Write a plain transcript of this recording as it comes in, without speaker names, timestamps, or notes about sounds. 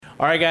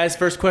All right, guys,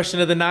 first question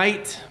of the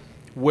night.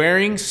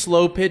 Wearing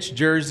Slowpitch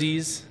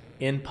jerseys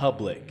in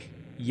public,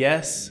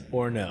 yes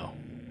or no?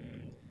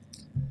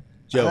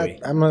 Joey.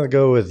 I'm going to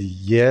go with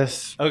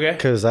yes. Okay.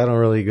 Because I don't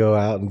really go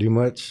out and do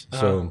much.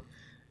 So,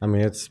 I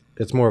mean,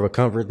 it's more of a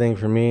comfort thing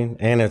for me.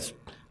 And it's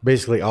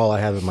basically all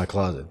I have in my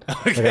closet.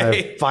 Okay. Like I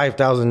have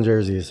 5,000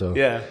 jerseys. So,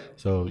 Yeah.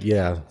 So,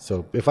 yeah.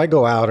 So, if I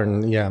go out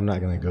and, I'm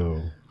not going to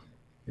go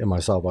in my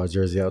softball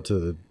jersey out to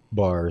the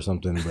bar or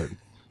something. But,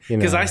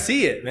 Because I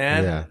see it,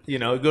 man. Yeah. You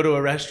know, go to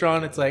a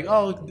restaurant, it's like,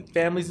 oh, the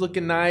family's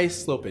looking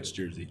nice, Slowpitch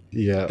jersey.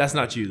 Yeah. That's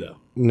not you, though.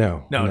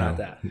 No, not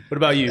that. What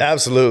about you?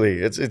 Absolutely.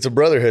 It's a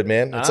brotherhood,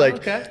 man. It's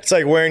it's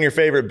like wearing your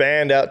favorite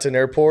band out to an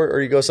airport,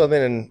 or you go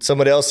something and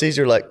somebody else sees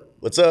you, like,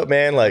 what's up,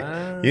 man? Like,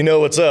 you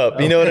know what's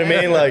up. You know what I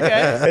mean? Like,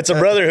 it's a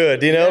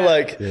brotherhood, you know?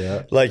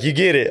 Like you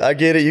get it. I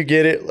get it. You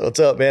get it. What's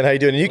up, man? How you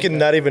doing? And you can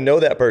not even know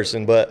that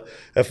person. But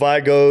if I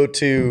go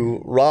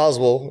to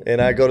Roswell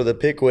and I go to the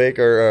Pickwick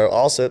or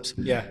Allsips,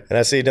 and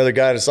I see another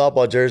guy in a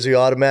softball jersey,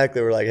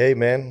 automatically we're like, hey,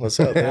 man, what's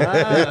up,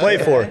 man? Who you play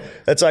for?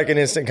 That's like an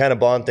instant kind of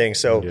bond thing.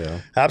 So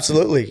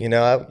absolutely, you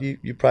know,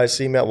 you probably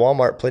see me at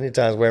Walmart plenty of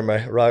times wearing one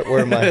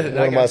of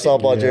my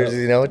softball jerseys.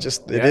 You know, it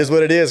is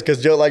what it is.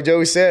 Because like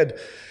Joey said,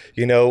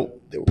 you know,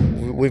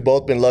 we've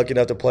both been lucky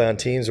enough to play on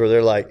teams where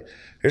they're like,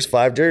 here's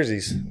 5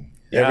 jerseys.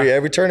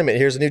 Every tournament,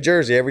 here's a new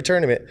jersey. Every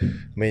tournament. I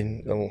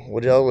mean,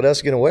 what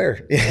else are you going to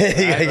wear?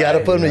 You got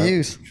to put them to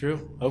use.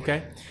 True.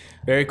 Okay.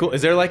 Very cool.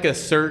 Is there like a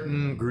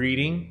certain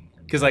greeting?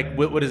 Because like,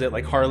 what is it?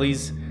 Like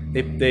Harley's,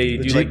 they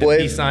do Jeep like the wave?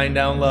 Peace sign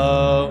down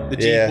low, the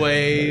Jeep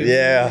wave.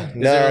 Yeah.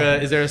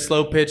 Is there a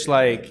Slowpitch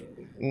like,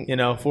 you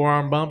know,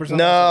 forearm bump or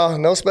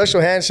something? No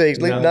special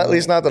handshakes. At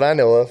least not that I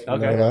know of.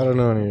 Okay. No, I don't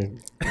know any.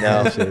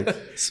 No.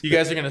 You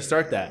guys are going to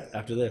start that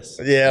after this.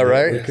 Yeah,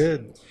 right? We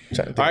could.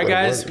 All right,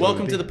 guys,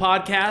 welcome to the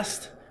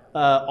podcast.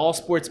 All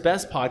Sports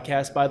Best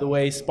podcast, by the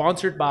way,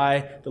 sponsored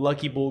by the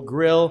Lucky Bull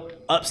Grill.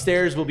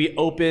 Upstairs will be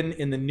open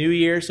in the new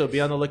year, so be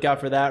on the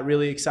lookout for that.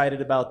 Really excited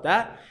about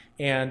that.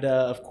 And,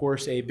 of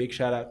course, a big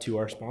shout out to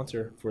our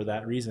sponsor for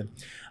that reason.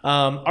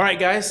 All right,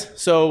 guys,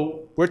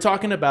 so we're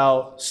talking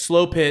about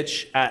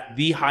Slowpitch at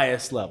the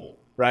highest level,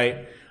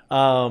 right?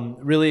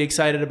 Really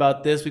excited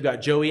about this. We've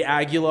got Joey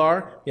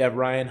Aguilar. We have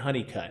Ryan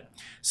Honeycutt.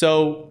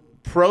 So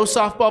pro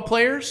softball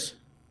players,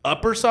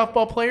 upper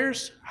softball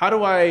players, how do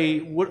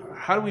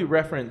we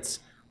reference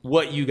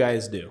what you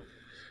guys do?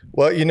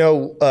 Well, you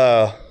know,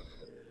 a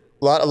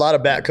lot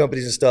of bat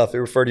companies and stuff, they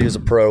refer to you as a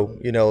pro,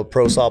 you know, a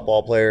pro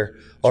softball player,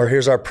 or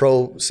here's our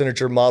pro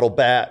signature model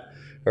bat,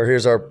 or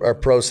here's our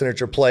pro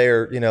signature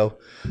player, you know.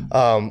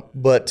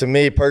 But to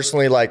me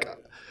personally, like,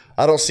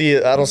 I don't see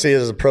it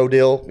as a pro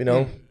deal, you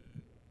know.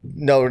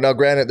 No,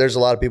 granted, there's a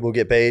lot of people who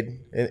get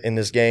paid in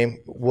this game,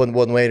 one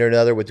way or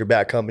another, with your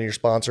bat company, your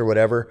sponsor,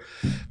 whatever.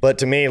 But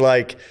to me,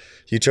 like,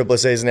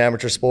 USSSA is an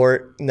amateur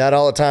sport. Not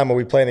all the time are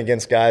we playing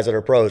against guys that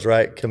are pros,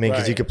 right? I mean,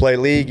 because you could play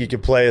league, you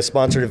could play a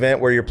sponsored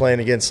event where you're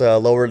playing against a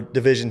lower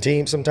division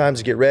team sometimes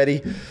to get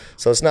ready.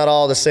 So it's not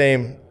all the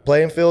same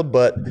playing field.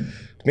 But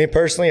me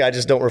personally, I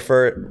just don't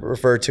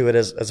refer to it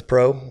as a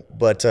pro.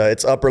 But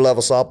it's upper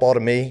level softball to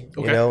me,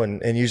 you know,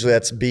 and usually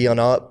that's B and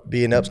up.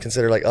 B and up's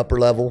considered like upper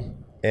level.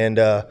 And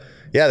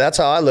that's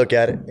how I look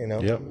at it, you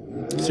know.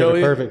 Yep. Said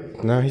it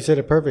perfect. No, he said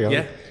it perfect.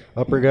 I'm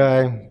upper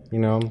guy, you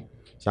know.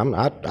 So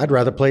I'd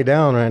rather play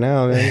down right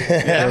now,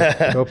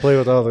 man. Go play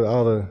with all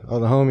the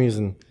homies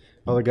and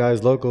all the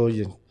guys local.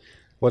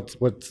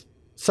 What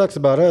sucks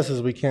about us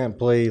is we can't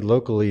play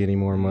locally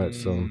anymore much.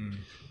 So,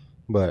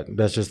 but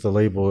that's just the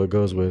label it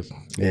goes with.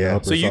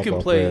 So you can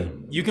play. Player.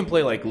 You can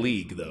play like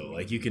league though.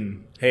 Like you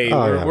can. Hey,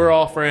 we're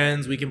all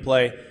friends. We can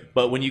play.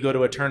 But when you go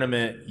to a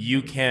tournament,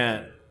 you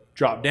can't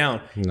drop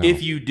down. No.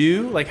 If you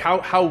do, like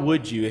how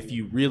would you if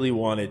you really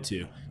wanted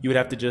to? You would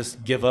have to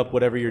just give up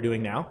whatever you're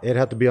doing now? It'd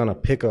have to be on a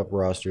pickup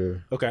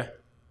roster. Okay.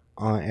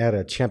 At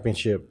a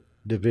championship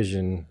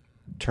division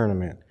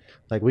tournament.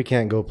 Like we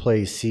can't go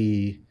play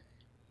C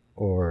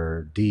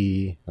or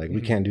D. Like we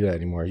can't do that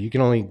anymore. You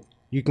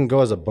can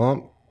go as a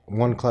bump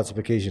one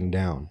classification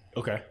down.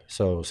 Okay.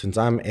 So since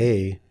I'm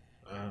A,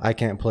 I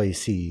can't play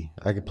C.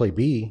 I could play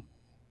B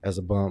as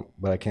a bump,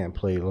 but I can't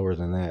play lower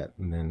than that.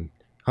 And then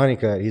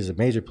Honeycutt, he's a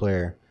major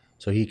player,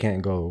 so he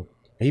can't go.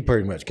 He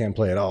pretty much can't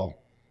play at all.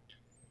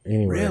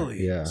 Anyway,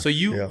 really? Yeah.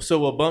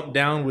 So a bump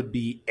down would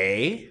be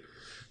A,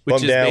 which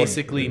bump is down,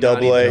 basically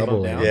double A.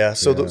 Bump down. Yeah.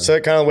 So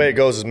the kind of way it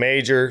goes is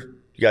major.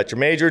 You got your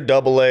major,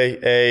 double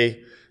A,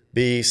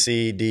 B,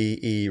 C, D,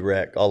 E,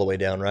 rec, all the way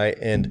down, right?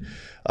 And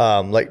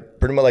like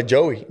pretty much like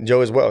Joe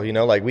as well, you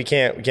know, like we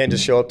can't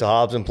just show up to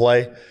Hobbs and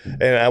play.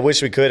 And I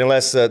wish we could,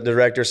 unless the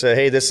director said,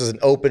 hey, this is an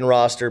open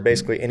roster,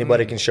 basically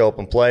anybody can show up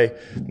and play,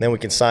 and then we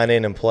can sign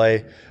in and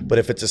play. But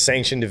if it's a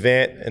sanctioned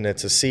event and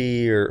it's a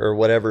C or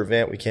whatever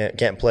event, we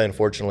can't play,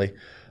 unfortunately.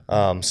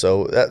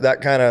 So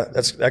that's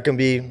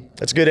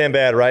good and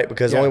bad, right?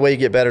 Because the only way you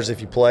get better is if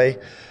you play.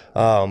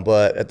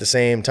 But at the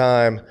same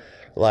time,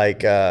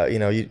 like you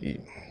know,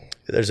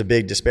 there's a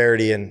big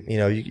disparity, and you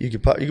know you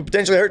could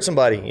potentially hurt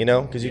somebody, you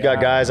know, because you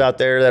got guys out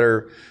there that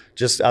are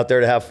just out there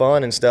to have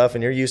fun and stuff,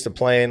 and you're used to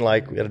playing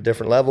like at a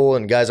different level,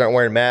 and guys aren't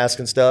wearing masks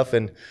and stuff,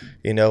 and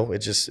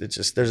it's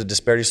just there's a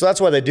disparity. So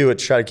that's why they do it,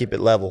 to try to keep it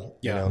level.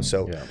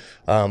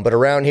 But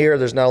around here,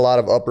 there's not a lot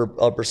of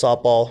upper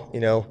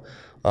softball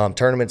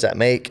tournaments that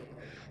make.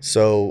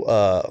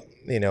 So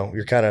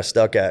you're kind of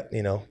stuck at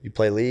you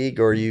play league,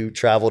 or you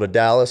travel to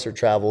Dallas or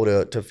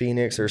travel to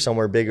Phoenix or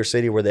somewhere bigger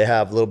city where they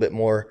have a little bit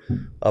more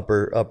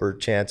upper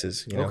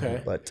chances.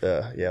 Okay. But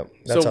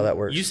that's how that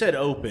works. You said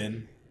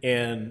open.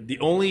 And the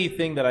only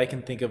thing that I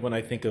can think of when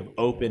I think of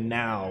open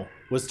now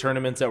was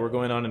tournaments that were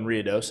going on in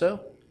Ruidoso,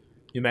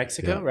 New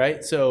Mexico,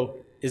 right? So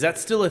is that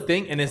still a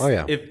thing? And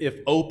if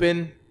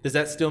open, does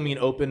that still mean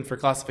open for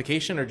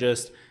classification, or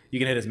just you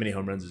can hit as many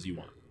home runs as you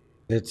want?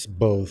 It's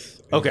both.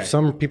 Okay.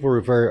 Some people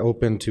refer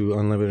open to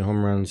unlimited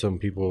home runs. Some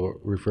people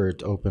refer it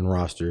to open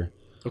roster.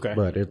 Okay.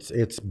 But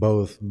it's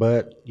both.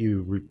 But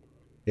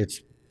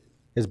it's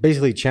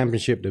basically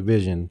championship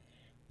division.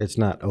 It's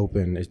not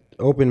open.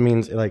 Open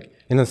means, like,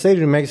 in the state of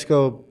New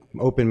Mexico,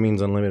 open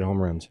means unlimited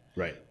home runs.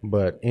 Right.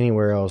 But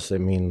anywhere else, it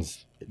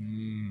means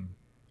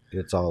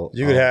it's all.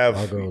 You could have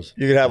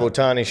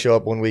Ohtani show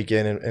up one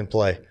weekend and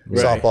play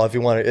softball if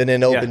you want to, in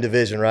an open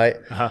division, right?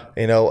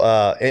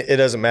 It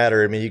doesn't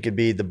matter. I mean, you could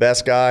be the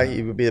best guy.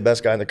 You would be the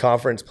best guy in the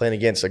conference playing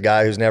against a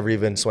guy who's never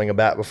even swung a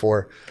bat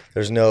before.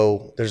 There's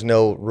no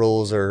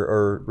rules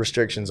or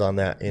restrictions on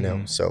that.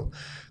 So.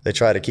 They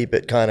try to keep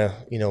it kind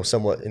of,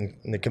 somewhat in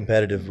the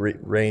competitive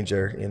range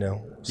there,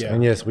 So.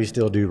 And yes, we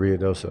still do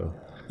Ruidoso.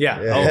 Yeah.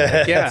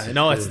 Oh, yeah.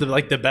 No, it's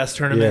the best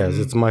tournament.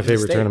 Yes, it's my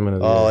favorite tournament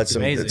of the year. Oh, it's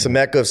amazing. It's a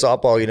mecca of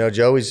softball.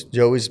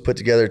 Joey's put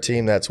together a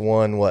team that's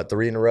won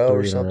 3 in a row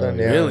or something.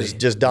 Yeah, really?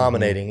 Just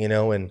dominating.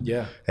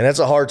 And that's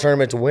a hard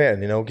tournament to win.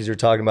 Because you're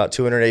talking about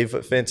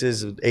 280-foot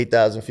fences,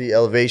 8,000 feet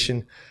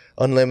elevation,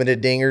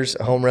 unlimited dingers,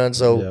 home runs.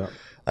 So. Yeah.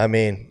 I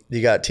mean,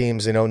 you got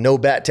teams, no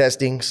bat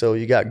testing, so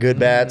you got good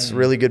bats,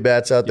 really good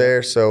bats out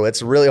there. So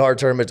it's a really hard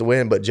tournament to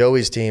win. But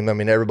Joey's team, I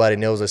mean, everybody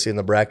knows. I see in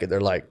the bracket,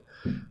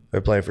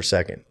 they're playing for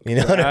second. You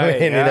know what I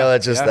mean? Yeah,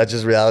 that's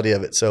just reality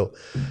of it. So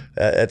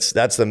that's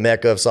the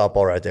mecca of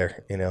softball right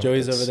there.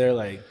 Joey's over there,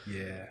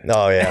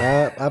 Oh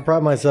yeah. I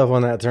pride myself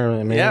on that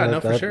tournament, man. Yeah,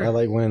 for sure. I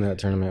like winning that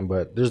tournament,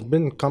 but there's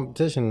been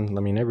competition.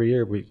 I mean, every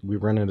year we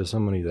run into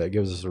somebody that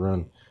gives us a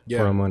run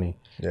for our money.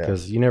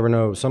 Because you never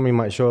know, somebody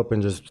might show up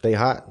and just stay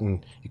hot,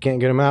 and you can't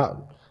get them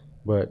out.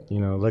 But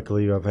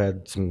luckily I've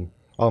had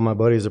all my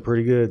buddies are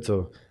pretty good,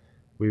 so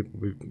we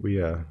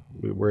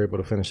were able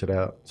to finish it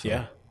out.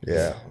 So.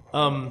 Yeah.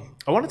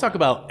 I want to talk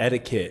about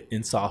etiquette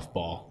in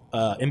softball.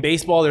 In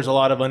baseball, there's a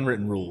lot of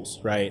unwritten rules,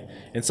 right?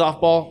 In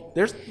softball,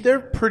 they're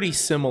pretty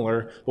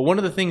similar. But one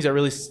of the things that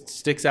really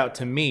sticks out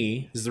to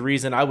me is the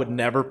reason I would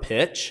never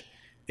pitch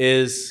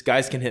is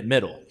guys can hit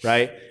middle,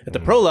 right? At the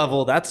pro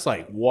level, that's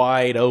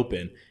wide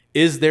open.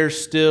 Is there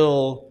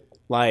still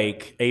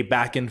a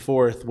back and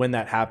forth when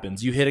that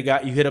happens? You hit a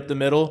guy, you hit up the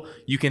middle,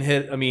 you can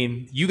hit. I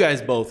mean, you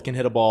guys both can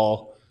hit a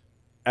ball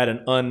at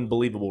an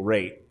unbelievable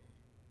rate.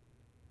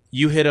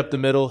 You hit up the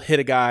middle, hit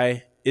a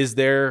guy. Is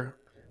there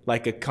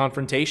a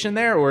confrontation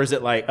there, or is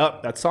it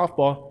that's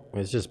softball?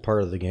 It's just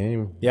part of the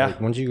game. Yeah.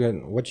 Once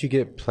you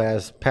get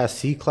past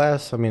C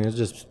class, I mean,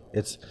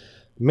 it's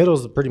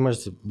middle's pretty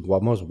much the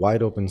most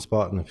wide open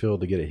spot in the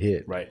field to get a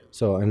hit. Right.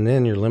 So, and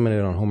then you're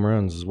limited on home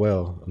runs as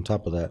well on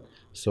top of that.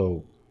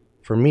 So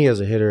for me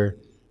as a hitter,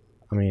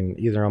 I mean,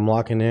 either I'm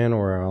locking in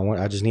or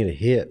I just need a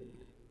hit.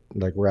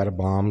 We're out of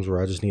bombs where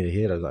I just need a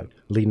hit. I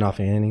leading off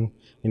an inning.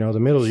 The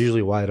middle's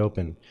usually wide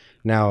open.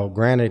 Now,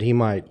 granted, he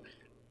might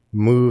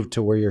move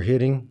to where you're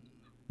hitting,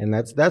 and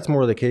that's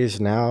more the case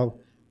now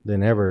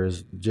than ever,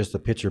 is just the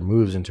pitcher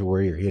moves into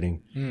where you're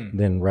hitting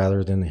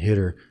rather than the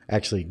hitter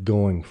actually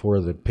going for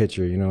the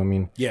pitcher, you know what I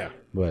mean? Yeah.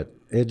 But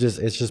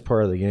it's just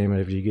part of the game,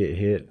 and if you get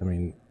hit, I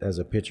mean, as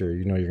a pitcher,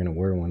 you're going to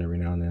wear one every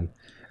now and then.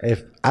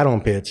 If I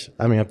don't pitch,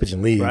 I mean, I'm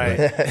pitching league. Right.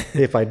 But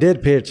if I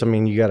did pitch, I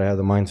mean, you got to have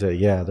the mindset,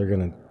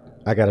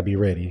 I got to be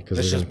ready. Because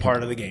it's just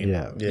part of the game.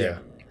 Yeah.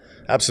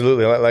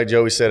 Absolutely. Like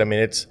Joey said, I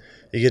mean,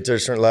 you get to a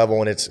certain level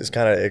and it's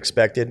kind of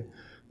expected.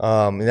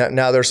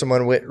 Now there's some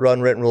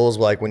unwritten rules,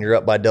 like when you're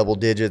up by double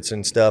digits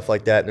and stuff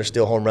like that, and there's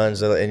still home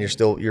runs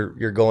and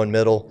you're going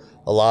middle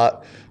a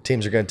lot.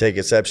 Teams are going to take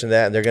exception to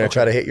that, and they're going to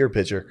try to hit your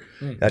pitcher.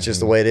 That's just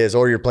the way it is.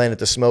 Or you're playing at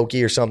the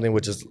Smoky or something,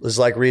 which is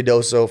like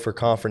Ruidoso for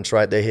conference,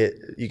 right?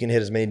 You can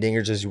hit as many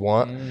dingers as you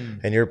want,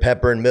 and you're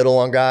peppering middle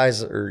on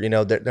guys, or they're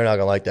not going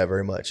to like that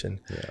very much. And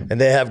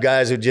they have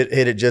guys who hit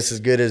it just as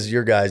good as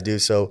your guys do.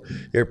 So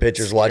your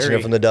pitcher's watching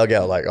it from the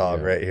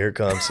dugout, great, here it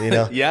comes.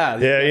 Yeah,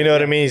 you know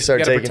what I mean. You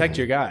start taking protect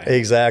your guy.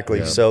 Exactly.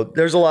 Yeah. So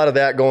there's a lot of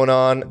that going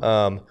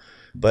on.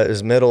 But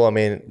as middle, I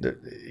mean,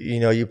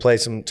 you play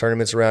some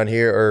tournaments around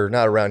here, or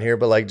not around here,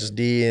 but just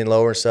D and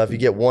lower and stuff. You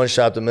get one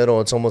shot to middle,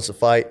 it's almost a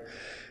fight.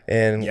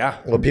 And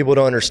what people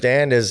don't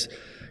understand is,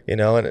 You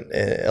know, and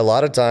a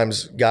lot of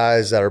times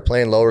guys that are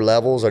playing lower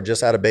levels are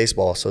just out of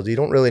baseball. So you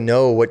don't really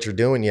know what you're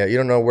doing yet. You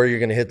don't know where you're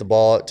going to hit the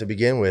ball to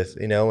begin with,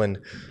 you know, and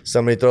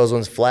somebody throws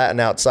one flat and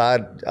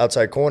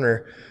outside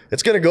corner,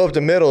 it's going to go up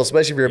the middle,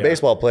 especially if you're a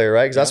baseball player,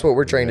 right? Because that's what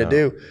we're trained to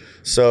do.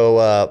 So,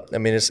 I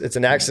mean, it's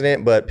an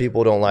accident, but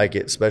people don't like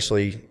it,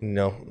 especially, you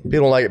know,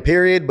 people don't like it,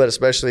 period, but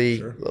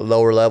especially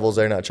lower levels,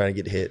 they're not trying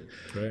to get hit.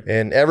 Right.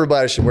 And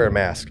everybody should wear a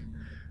mask.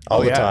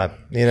 All the time,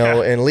 you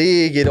know. In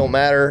league, it don't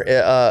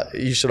matter.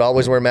 You should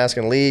always wear a mask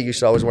in league. You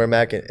should always wear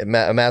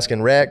a mask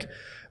in rec.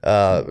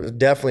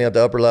 Definitely at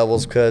the upper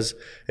levels, because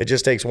it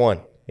just takes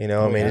one. You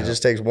know, I mean, it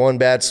just takes one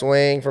bad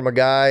swing from a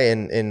guy,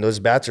 and those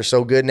bats are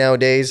so good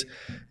nowadays.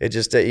 It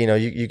just, you know,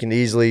 you can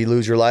easily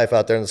lose your life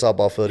out there in the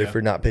softball field if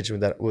you're not pitching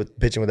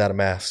without a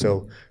mask.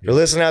 So if you're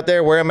listening out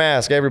there, wear a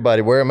mask.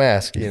 Everybody, wear a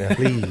mask. You know,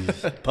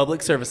 please.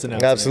 Public service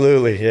announcement.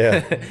 Absolutely,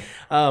 yeah.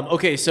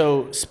 Okay,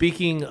 so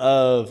speaking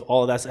of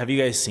all of that, have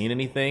you guys seen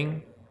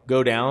anything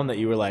go down that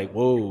you were like,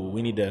 whoa,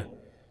 we need to, you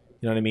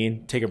know what I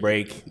mean, take a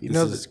break? This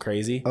is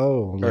crazy.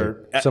 Oh,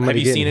 or somebody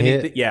have you seen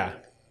anything? Hit? Yeah.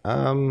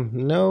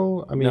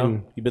 No, I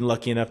mean, you've been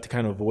lucky enough to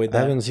kind of avoid that.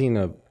 I haven't seen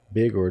a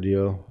big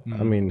ordeal.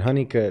 I mean,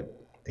 Honeycutt,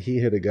 he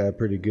hit a guy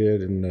pretty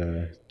good in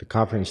the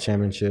conference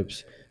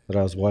championships that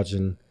I was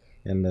watching,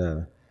 and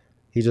the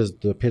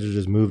pitcher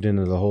just moved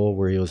into the hole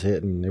where he was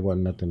hitting. It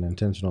wasn't nothing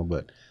intentional,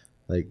 but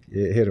like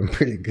it hit him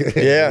pretty good.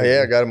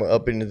 Yeah, got him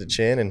up into the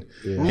chin, and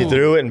he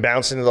threw it and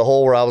bounced into the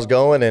hole where I was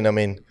going, and I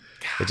mean,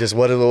 it just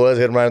what it was,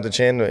 hit him right at the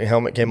chin, the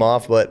helmet came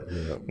off. But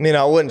you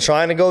know, I wasn't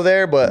trying to go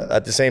there, but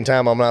at the same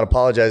time, I'm not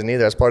apologizing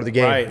either. That's part of the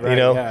game, right, you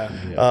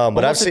know.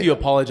 But I've seen, if you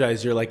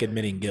apologize, you're like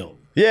admitting guilt.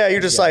 Yeah,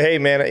 you're just like, hey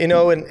man, you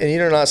know, and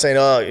you're not saying,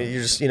 oh,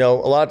 you're just, you know,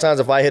 a lot of times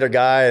if I hit a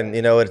guy and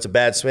you know it's a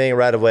bad swing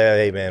right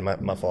away, hey man,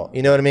 my fault.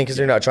 You know what I mean? Because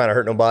you're not trying to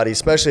hurt nobody,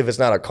 especially if it's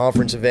not a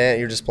conference event.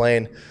 You're just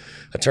playing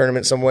a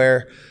tournament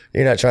somewhere.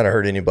 You're not trying to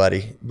hurt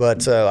anybody.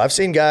 But I've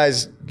seen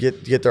guys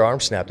get their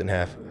arms snapped in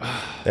half.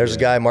 There's a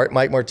guy,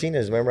 Mike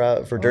Martinez,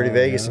 remember for Dirty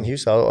Vegas in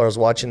Houston? I was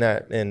watching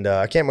that, and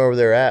I can't remember where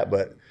they were at,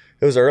 but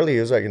it was early.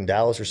 It was like in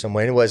Dallas or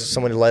somewhere. Anyways,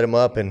 someone light him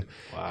up, and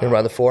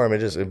around the forearm,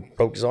 it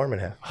broke his arm in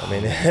half. I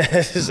mean,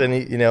 and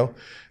he, you know,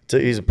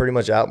 he's pretty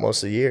much out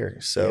most of the year.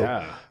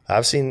 So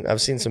I've seen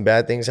some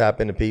bad things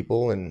happen to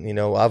people, and you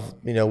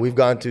know, we've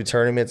gone through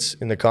tournaments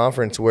in the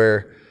conference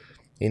where,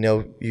 you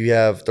know, you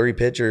have 3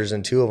 pitchers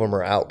and 2 of them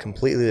are out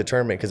completely the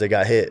tournament because they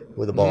got hit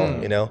with a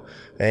ball, you know,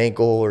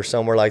 ankle or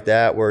somewhere like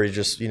that, where you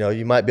just, you know,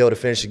 you might be able to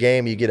finish the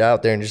game. You get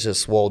out there and just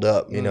swolled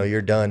up, you know,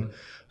 you're done.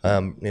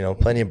 You know,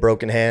 plenty of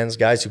broken hands,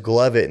 guys who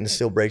glove it and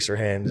still breaks their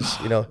hands.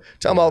 You know,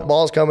 talking about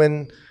balls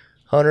coming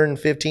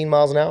 115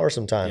 miles an hour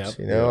sometimes.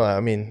 You know, I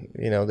mean,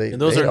 you know,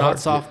 and those are not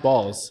soft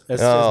balls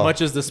as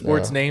much as the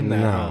sports name that.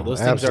 No,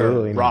 those things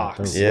are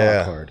rocks.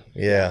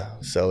 Yeah.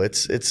 So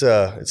it's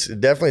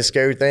definitely a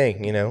scary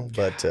thing, you know.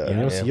 But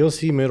you'll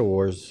see middle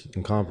wars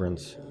in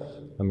conference.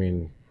 I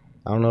mean,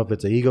 I don't know if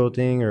it's an ego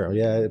thing or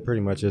it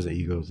pretty much is an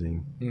ego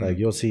thing. Like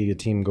you'll see a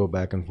team go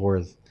back and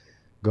forth,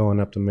 going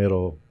up the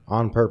middle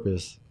on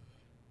purpose,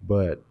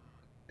 but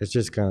it's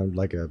just kind of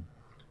like a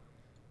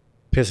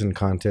pissing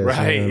contest,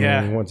 right? You know,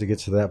 I mean, once it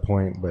gets to that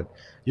point, but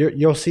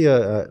you'll see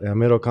a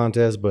middle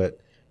contest, but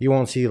you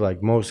won't see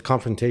like most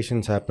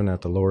confrontations happen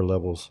at the lower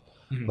levels.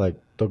 Like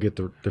they'll get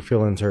their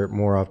feelings hurt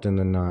more often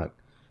than not,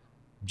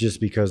 just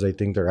because they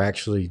think they're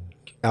actually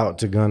out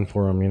to gun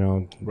for them, you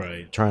know,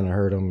 right? Trying to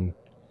hurt them.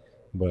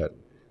 But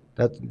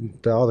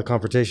all the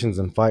confrontations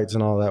and fights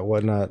and all that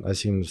whatnot, I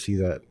seem to see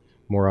that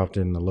more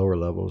often in the lower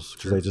levels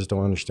because they just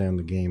don't understand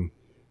the game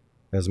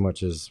as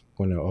much as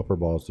when the upper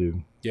balls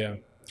do. Yeah.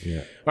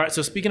 All right.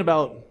 So speaking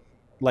about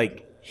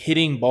like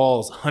hitting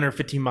balls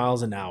 115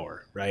 miles an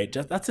hour, right?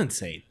 That's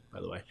insane,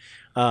 by the way.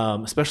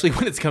 Especially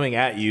when it's coming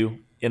at you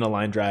in a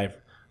line drive.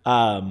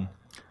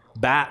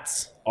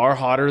 Bats are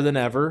hotter than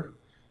ever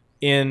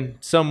in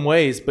some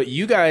ways, but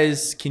you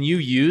guys, can you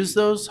use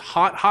those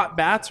hot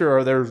bats, or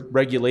are there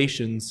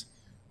regulations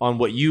on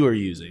what you are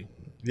using?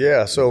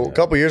 Yeah, so a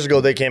couple years ago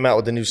they came out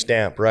with a new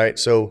stamp, right?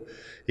 So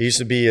it used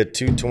to be a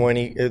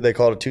 220. They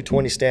called it a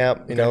 220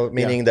 stamp, you know,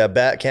 meaning that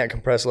bat can't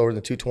compress lower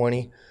than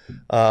 220.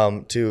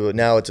 To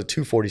now it's a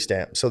 240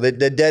 stamp. So they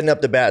deaden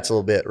up the bats a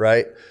little bit,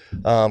 right?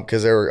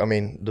 Because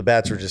the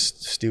bats were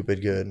just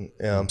stupid good.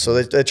 So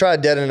they try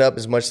to deaden it up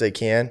as much as they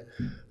can.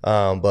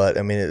 But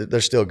I mean,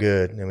 they're still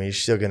good. I mean, you're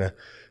still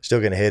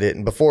gonna hit it.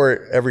 And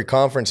before every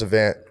conference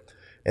event,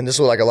 and this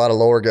was like a lot of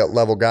lower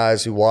level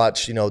guys who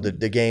watch, you know,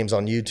 the games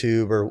on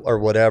YouTube or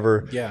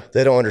whatever. Yeah.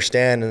 They don't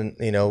understand. And,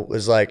 you know,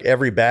 it's like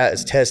every bat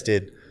is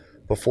tested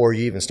before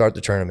you even start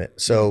the tournament.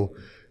 So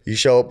you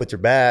show up with your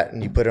bat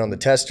and you put it on the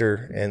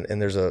tester, and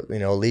there's a, you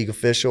know, league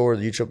official or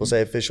the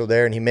USSSA official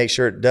there, and he makes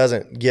sure it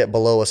doesn't get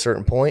below a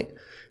certain point.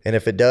 And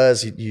if it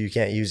does, you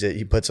can't use it.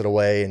 He puts it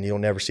away and you'll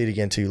never see it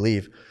again until you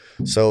leave.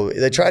 So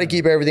they try to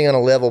keep everything on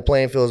a level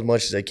playing field as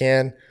much as they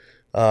can.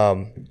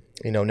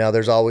 You know, now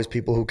there's always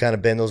people who kind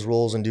of bend those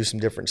rules and do some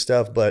different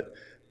stuff, but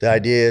the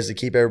idea is to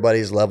keep everybody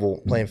as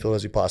level playing field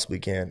as we possibly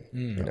can.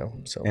 You know,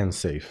 so and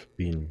safe,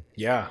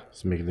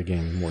 it's making the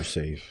game more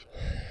safe.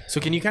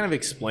 So can you kind of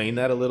explain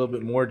that a little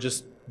bit more,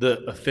 just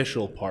the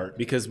official part?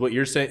 Because what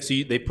you're saying, so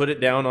they put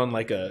it down on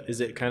like is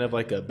it kind of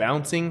like a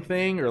bouncing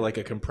thing or like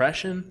a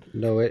compression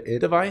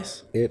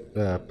device?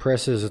 It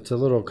presses. It's a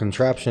little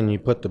contraption you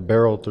put the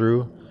barrel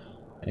through,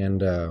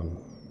 and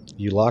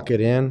you lock it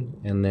in,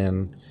 and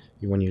then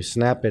when you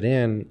snap it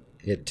in,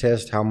 it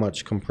tests how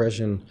much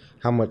compression,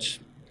 how much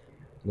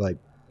the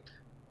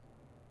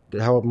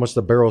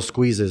barrel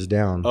squeezes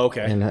down.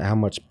 Okay. And how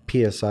much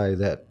PSI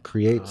that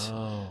creates.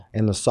 Oh.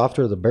 And the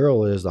softer the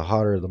barrel is, the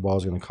hotter the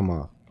ball's going to come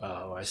off.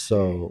 Oh, I see.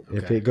 So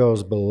if it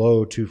goes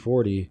below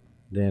 240,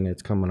 then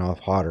it's coming off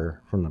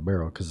hotter from the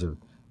barrel because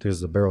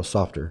the barrel's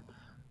softer.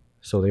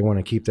 So they want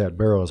to keep that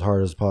barrel as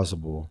hard as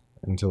possible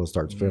until it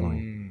starts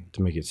filling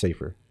to make it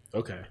safer.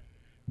 Okay.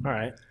 All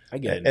right. I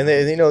get it. And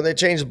they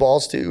change the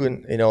balls too.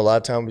 And, a lot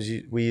of times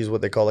we use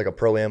what they call like a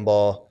Pro-Am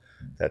ball.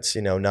 That's,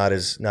 not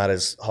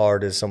as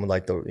hard as someone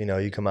like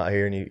you come out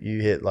here and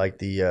you hit like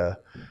the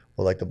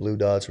like the blue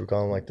dots, we're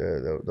calling like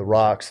the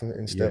rocks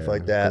and stuff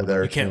like that.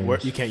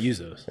 You can't use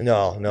those.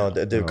 No.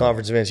 The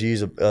conference events, you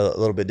use a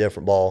little bit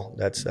different ball.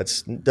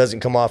 That's doesn't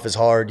come off as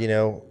hard.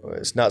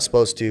 It's not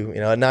supposed to.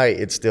 At night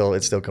it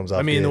still comes off.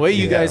 I mean, the way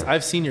you guys,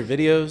 I've seen your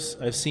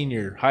videos, I've seen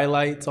your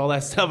highlights, all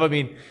that stuff. I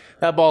mean,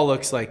 that ball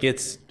looks like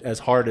it's as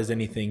hard as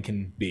anything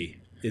can be.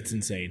 It's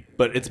insane,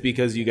 but it's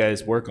because you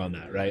guys work on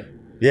that, right?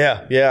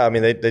 Yeah. I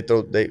mean,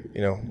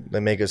 they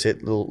make us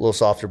hit little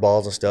softer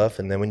balls and stuff,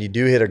 and then when you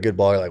do hit a good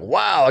ball, you're like,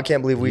 wow, I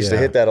can't believe we used to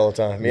hit that all the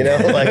time.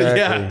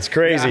 It's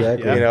crazy.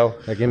 Exactly.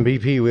 Like in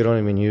BP, we don't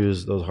even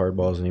use those hard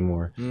balls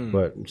anymore.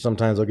 But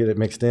sometimes they'll get it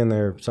mixed in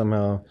there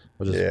somehow.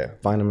 We'll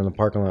just find them in the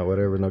parking lot,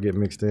 whatever, and they'll get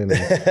mixed in. And we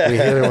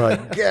hit them, we're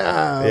like,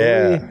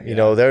 yeah.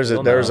 There's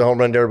a home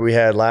run derby we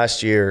had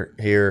last year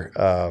here.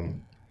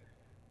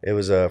 It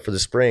was for the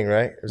spring,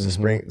 right? It was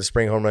the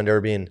spring home run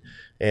derby,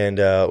 and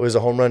it was a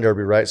home run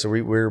derby, right? So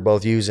we were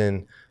both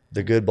using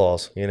the good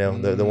balls,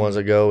 the ones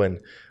that go.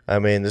 And I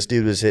mean, this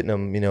dude was hitting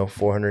them,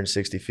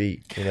 460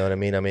 feet. You know what I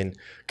mean? I mean,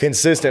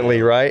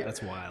 consistently, right?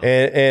 That's wild.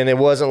 And it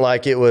wasn't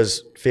like it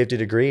was 50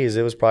 degrees.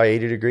 It was probably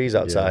 80 degrees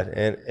outside.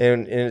 Yeah.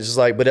 And it's just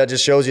like, but that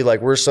just shows you,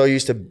 like, we're so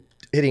used to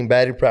hitting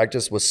batting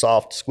practice with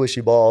soft,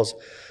 squishy balls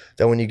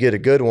that when you get a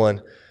good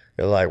one,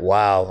 you're like,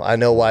 wow, I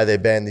know why they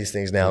ban these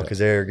things now, because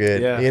they're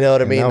good. Yeah. You know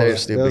what I mean? They're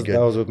stupid good.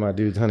 That was with my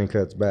dude's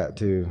Honeycutt's bat,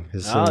 too.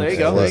 There you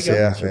go.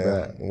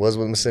 It was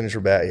with my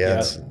signature bat,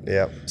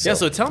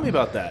 So tell me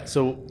about that.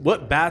 So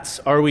what bats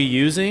are we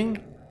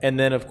using? And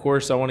then, of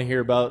course, I want to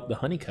hear about the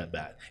Honeycutt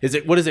bat.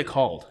 What is it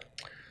called?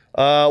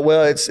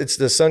 Well, it's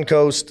the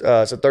Suncoast.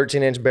 It's a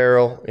 13-inch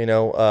barrel.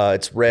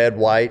 It's red,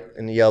 white,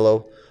 and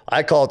yellow.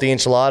 I call it the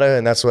enchilada,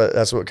 and that's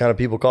what kind of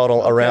people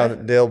call it around the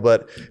deal.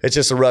 But it's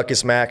just a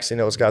Ruckus Max.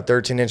 It's got a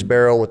 13-inch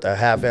barrel with a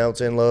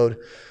half-ounce end load.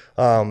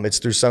 It's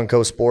through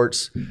Suncoast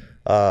Sports.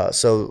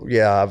 So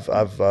yeah,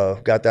 I've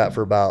got that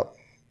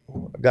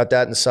got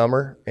that in the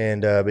summer,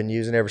 and been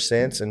using it ever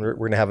since. And we're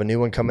gonna have a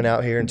new one coming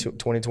out here in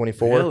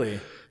 2024.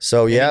 Really?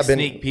 So yeah, I've been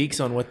sneak peeks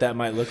on what that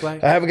might look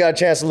like. I haven't got a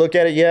chance to look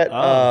at it yet.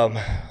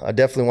 I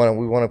definitely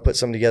we want to put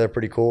something together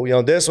pretty cool.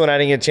 This one I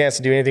didn't get a chance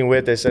to do anything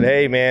with. They said,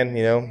 hey man,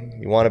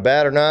 you want a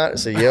bat or not? I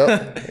said,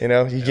 yep.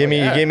 You give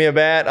me a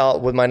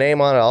bat with my name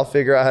on it. I'll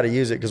figure out how to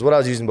use it, because what I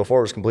was using before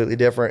was completely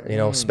different.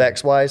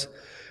 Specs wise,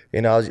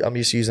 I'm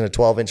used to using a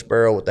 12-inch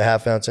barrel with the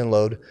half-ounce end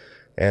load,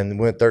 and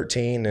went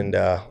 13. And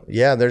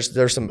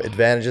there's some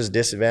advantages,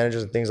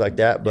 disadvantages, and things like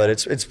that. But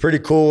it's pretty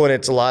cool, and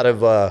it's a lot of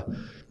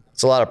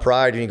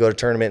pride when you go to a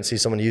tournament and see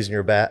someone using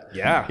your bat.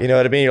 Yeah. You know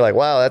what I mean? You're like,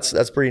 wow,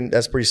 that's pretty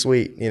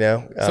sweet.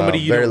 Somebody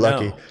you very don't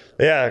lucky. know.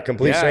 Yeah, a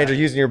complete stranger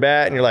using your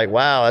bat, and you're like,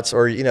 wow,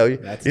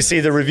 you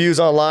see the reviews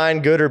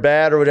online, good or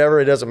bad or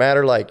whatever, it doesn't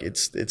matter. Like it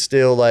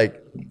still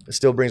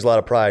brings a lot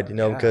of pride,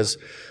 because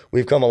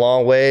we've come a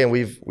long way, and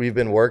we've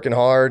been working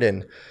hard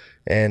and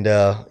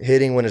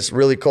hitting when it's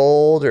really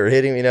cold, or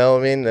hitting,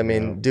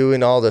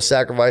 doing all the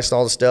sacrifice and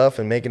all the stuff,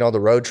 and making all the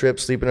road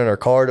trips, sleeping in our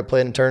car to play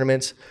in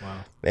tournaments. Wow.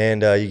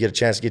 And you get a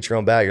chance to get your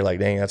own bat. You're like,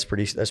 dang, that's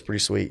pretty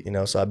sweet,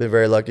 So I've been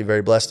very lucky,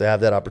 very blessed to have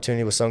that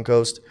opportunity with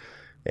Suncoast,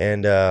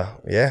 and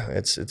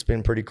it's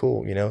been pretty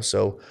cool,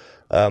 So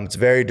it's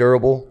very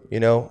durable,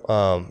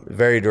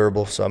 very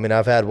durable. So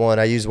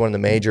I used one in the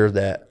major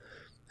that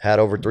had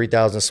over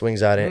 3,000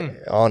 swings on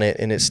it,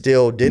 and it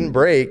still didn't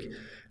break,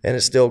 and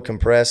it still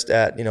compressed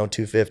at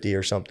 250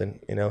 or something,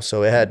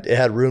 So it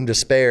had room to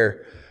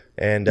spare,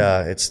 and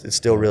it's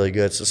still really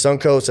good. So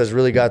Suncoast has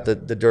really got the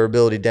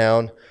durability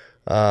down.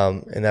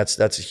 And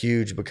that's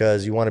huge,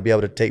 because you want to be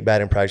able to take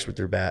batting practice with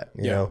your bat.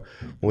 You know,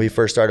 when we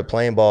first started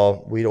playing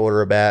ball, we'd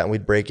order a bat and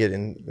we'd break it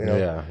in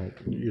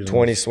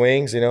 20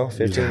 swings,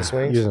 15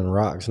 swings. Using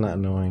rocks, not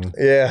knowing.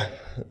 Yeah.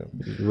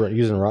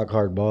 Using rock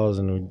hard balls,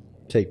 and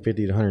take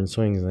 50 to 100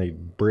 swings and they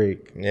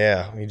break.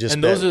 Yeah, you just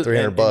And spent those are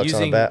 $300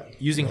 on a bat.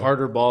 Using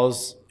harder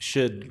balls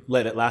should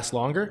let it last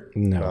longer.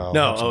 No.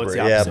 No, oh, it's the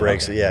Yeah, opposite. it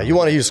breaks Okay. it. Yeah, you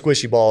want to use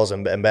squishy balls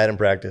and bat in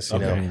practice. You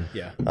know.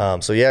 Yeah.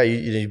 So yeah,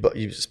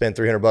 you spend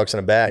 $300 on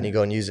a bat and you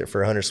go and use it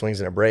for 100 swings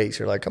and it breaks.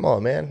 You're like, come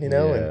on, man. You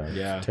know. Yeah, And,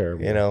 Yeah. it's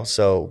terrible. you know,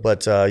 so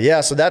but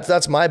yeah, so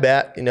that's my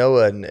bat, you know,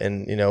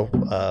 and you know,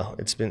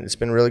 it's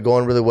been really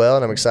going really well,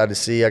 and I'm excited to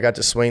see. I got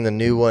to swing the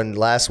new one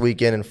last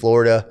weekend in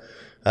Florida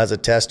as a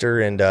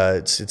tester, and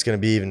it's gonna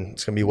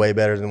be way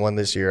better than the one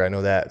this year. I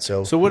know that.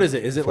 So what is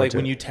it? Is it like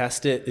when you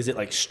test it? Is it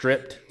like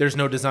stripped? There's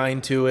no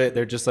design to it.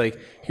 They're just like,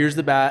 here's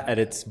the bat at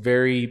its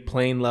very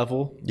plain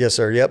level. yes,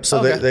 sir. Yep.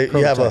 So Okay.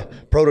 you have a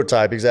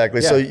prototype,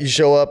 exactly. Yeah. So you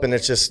show up and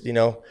it's just, you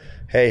know,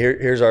 hey,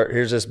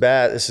 here's this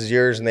bat. This is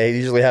yours, and they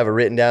usually have it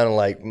written down in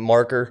like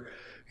marker.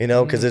 You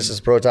know, because this is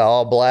a prototype,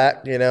 all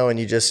black, you know, and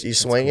you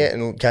swing it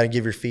and kind of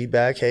give your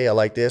feedback. Hey, I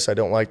like this. I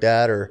don't like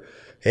that. Or,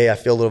 hey, I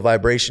feel a little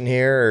vibration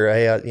here. Or,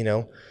 hey, you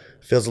know,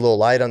 feels a little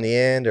light on the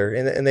end. Or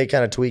and they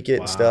kind of tweak it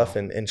and stuff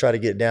and try to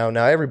get down.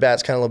 Now, every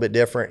bat's kind of a little bit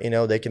different. You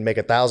know, they can make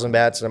 1,000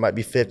 bats and there might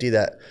be 50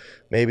 that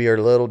maybe are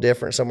a little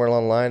different somewhere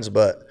along the lines.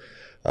 But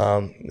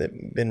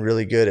they've been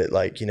really good at,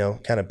 like, you know,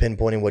 kind of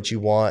pinpointing what you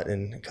want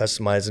and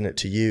customizing it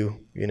to you,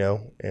 you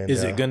know. And,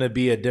 Is it going to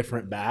be a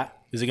different bat?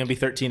 Is it going to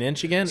be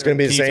 13-inch again? It's going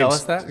to be the same. Can you tell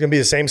us that? It's going to be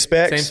the same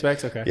specs. Same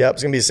specs, okay. Yep,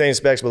 it's going to be the same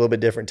specs, but a little bit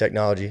different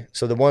technology.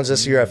 So the ones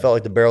this year, I felt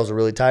like the barrels were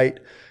really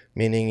tight,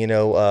 meaning, you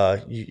know,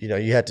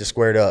 you had to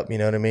square it up. You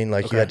know what I mean?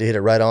 Like you had to hit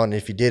it right on. And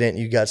if you didn't,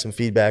 you got some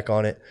feedback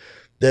on it.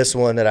 This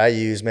one that I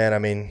use, man, I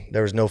mean,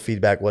 there was no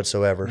feedback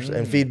whatsoever.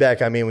 And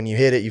feedback, I mean, when you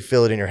hit it, you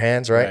feel it in your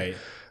hands, right?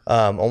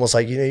 Almost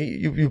like, you know,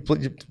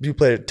 you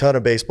played a ton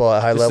of baseball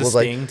at high levels. a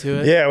sting to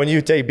it? Yeah, when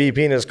you take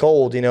BP and it's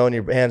cold, you know, and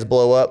your hands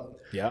blow up.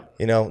 Yeah.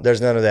 You know, there's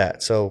none of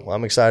that. So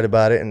I'm excited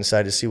about it and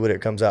excited to see what it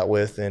comes out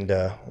with, and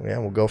yeah,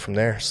 we'll go from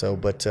there. So,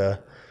 but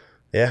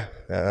yeah,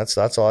 that's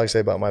all I can say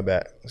about my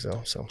bat.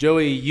 So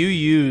Joey, you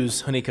use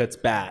Honeycutt's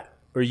bat,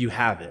 or you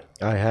have it?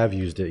 I have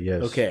used it,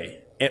 yes. Okay.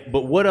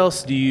 But what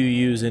else do you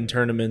use in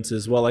tournaments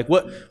as well? Like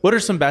what are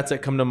some bats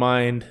that come to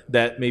mind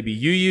that maybe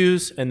you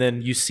use and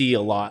then you see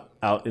a lot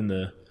out in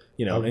the,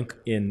 you know,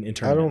 in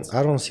tournaments?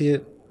 I don't see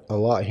it a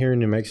lot here in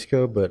New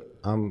Mexico, but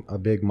I'm a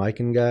big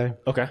micing guy.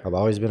 Okay. I've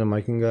always been a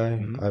micing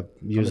guy. I've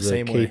used the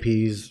same way.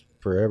 KPs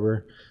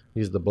forever.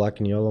 Used the black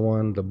and yellow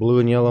one. The blue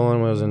and yellow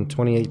one was in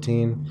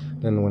 2018.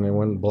 Then when it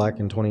went black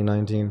in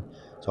 2019.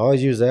 So I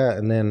always use that.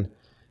 And then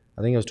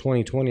I think it was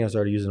 2020 I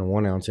started using a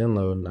 1 ounce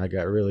inload, and I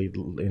got really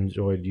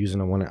enjoyed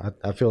using a 1 ounce.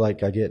 I feel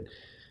like I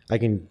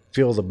can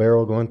feel the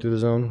barrel going through the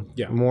zone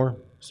more.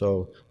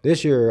 So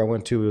this year I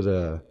went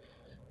to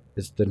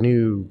it's the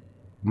new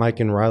Mike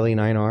and Riley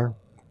 9R.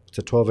 It's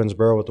a 12-inch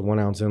barrel with a 1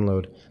 ounce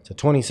inload. It's a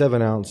 27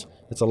 ounce.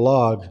 It's a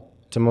log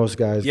to most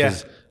guys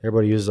because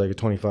everybody uses like a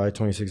 25,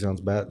 26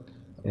 ounce bat,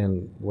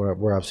 and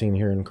where I've seen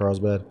here in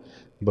Carlsbad.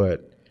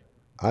 But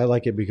I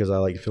like it because I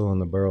like feeling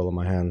the barrel in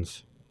my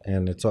hands,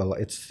 and it's a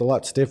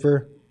lot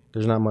stiffer.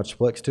 There's not much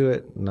flex to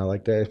it, and I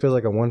like that. It feels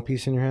like a one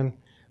piece in your hand,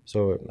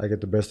 so I get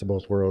the best of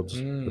both worlds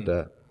with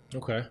that.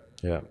 Okay.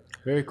 Yeah.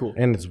 Very cool.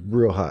 And it's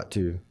real hot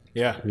too.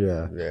 Yeah.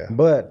 Yeah.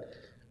 But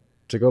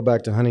to go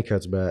back to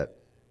Honeycutt's bat,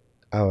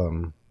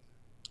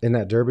 in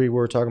that derby we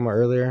were talking about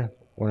earlier,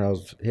 when I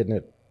was hitting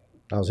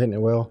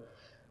it well.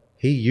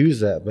 He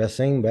used that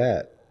same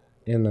bat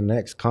in the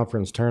next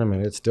conference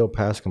tournament. It still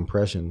passed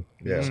compression.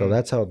 Yeah. So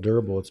that's how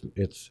durable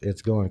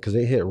it's going, because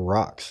it hit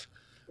rocks.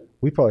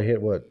 We probably hit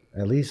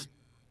at least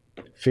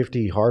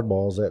 50 hard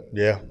balls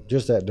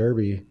just that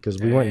derby, because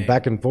we went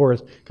back and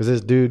forth because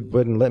this dude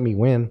wouldn't let me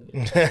win.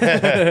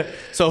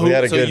 So we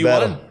had a good you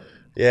battle. won?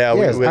 Yeah,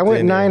 yes, I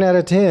went 9 out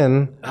of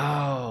 10.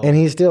 Oh. And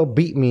he still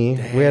beat me.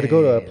 Dang. We had to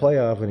go to a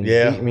playoff, and he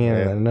beat me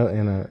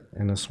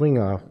in a swing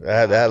off. I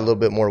had a little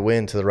bit more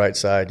wind to the right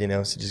side, you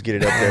know, so just get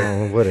it up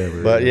there.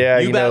 Whatever. But yeah,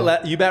 you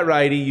bat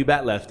righty, you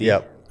bat lefty.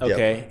 Yep.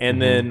 Okay,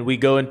 and then we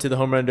go into the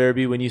home run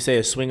derby. When you say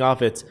a swing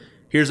off, it's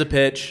here's a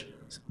pitch.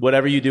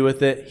 Whatever you do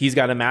with it, he's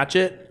got to match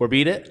it or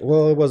beat it.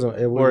 Well, it wasn't.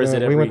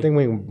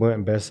 We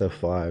went best of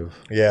 5.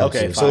 Yeah.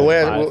 Okay. So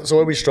the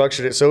way we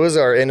structured it, so it was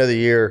our end of the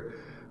year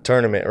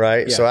tournament,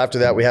 right? Yeah. So after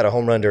that, we had a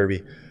home run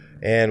derby,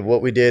 and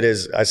what we did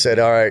is I said,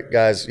 all right,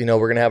 guys, you know,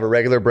 we're gonna have a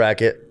regular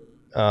bracket.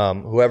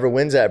 Whoever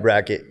wins that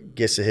bracket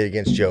gets to hit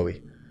against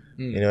Joey.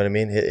 You know what I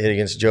mean? Hit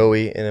against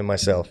Joey and then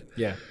myself.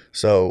 Yeah.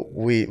 So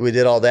we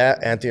did all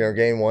that. Anthony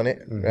Orgain won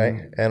it,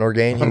 right? And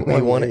Orgain,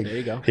 he won it. There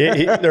you go.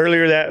 He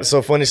earlier that,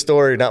 so funny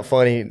story, not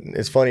funny.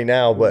 It's funny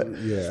now, but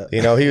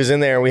you know, he was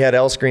in there and we had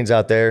L screens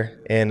out there,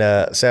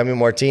 and Samuel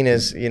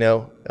Martinez, you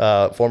know,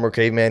 former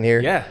caveman here.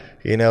 Yeah.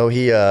 You know,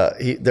 he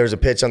there's a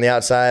pitch on the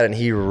outside and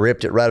he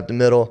ripped it right up the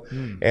middle.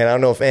 And I don't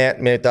know if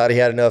Ant thought he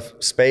had enough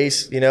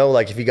space, you know,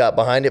 like if he got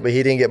behind it, but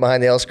he didn't get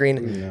behind the L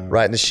screen,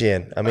 right in the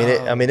shin. I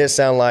mean, it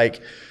sounded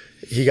like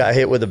he got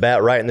hit with the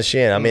bat right in the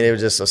shin. I mean, it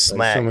was just a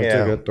smack. Someone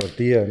took a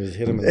tortilla and just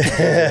hit him in the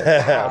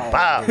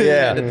Pop,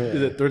 yeah.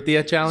 The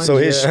tortilla challenge. So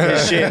his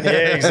shin,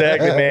 yeah,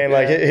 exactly, man.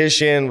 Like his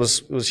shin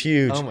was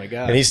huge. Oh my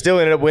God. And he still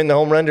ended up winning the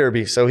home run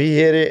derby. So he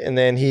hit it, and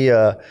then he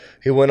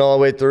went all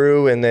the way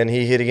through, and then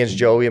he hit against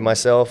Joey and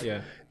myself.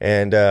 Yeah.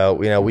 And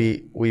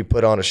we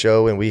put on a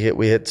show, and we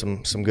hit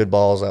some good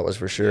balls. That was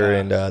for sure. Yeah.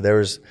 And there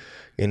was,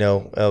 it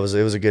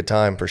was a good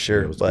time for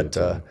sure. But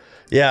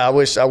I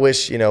wish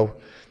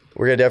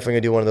we're definitely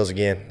gonna do one of those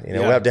again.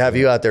 We'll have to have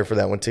you out there for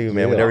that one too,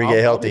 man. Whenever you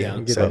get healthy,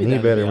 get that knee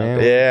better,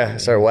 man. Yeah,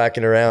 start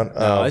whacking around.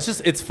 No,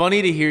 it's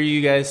funny to hear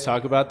you guys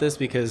talk about this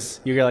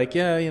because you're like,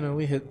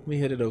 we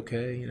hit it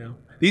okay.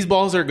 These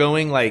balls are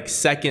going like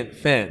second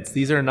fence.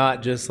 These are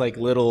not just like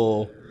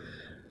little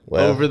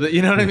over the.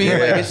 You know what I mean?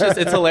 Yeah. Like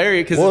it's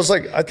hilarious because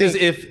I think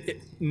if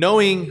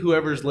knowing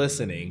whoever's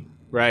listening,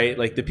 right?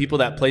 Like the people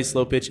that play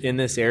slow pitch in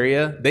this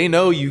area, they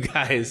know you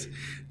guys.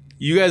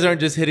 You guys aren't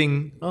just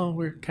hitting,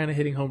 we're kind of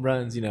hitting home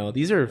runs,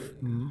 These are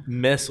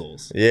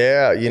missiles.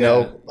 Yeah,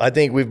 I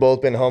think we've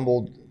both been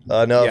humbled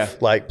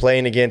enough, like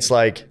playing against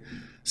like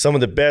some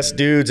of the best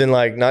dudes in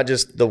like not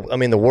just the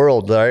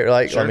world, right?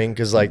 Like Sure.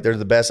 because like they're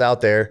the best out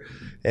there.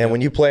 And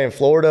when you play in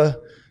Florida,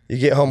 you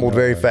get humbled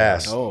very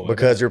fast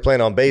because you're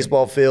playing on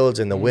baseball fields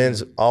and the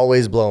wind's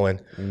always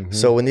blowing. Mm-hmm.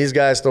 So when these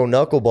guys throw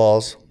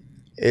knuckleballs,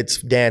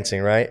 it's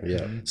dancing, right?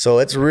 Yeah. So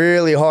it's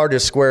really hard to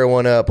square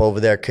one up over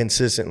there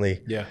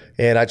consistently. Yeah.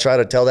 And I try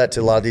to tell that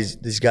to a lot of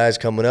these guys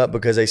coming up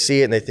because they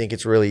see it and they think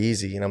it's really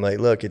easy. And I'm like,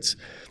 look,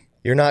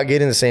 you're not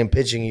getting the same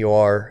pitching you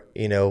are,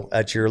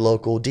 at your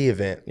local D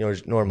event,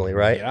 normally,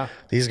 right? Yeah.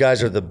 These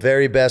guys are the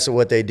very best at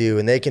what they do,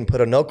 and they can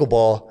put a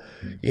knuckleball,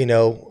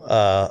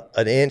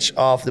 an inch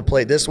off the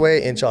plate this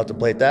way, inch off the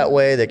plate that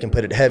way. They can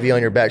put it heavy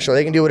on your back shoulder.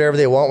 They can do whatever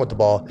they want with the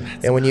ball.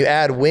 And when you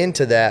add wind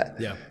to that,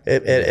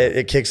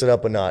 it kicks it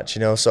up a notch,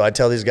 So I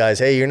tell these guys,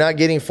 hey, you're not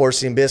getting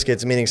 4-seam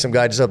biscuits, meaning some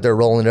guy just up there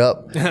rolling it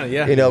up.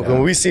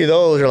 When we see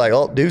those, you're like,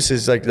 oh,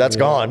 deuces, like that's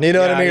gone. You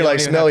know what I mean? You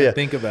Like smell you.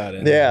 Think about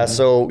it. Yeah.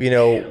 So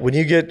when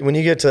you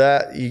get to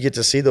that, you get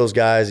to see those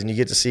guys, and you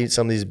get to see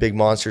some of these big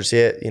monsters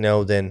hit.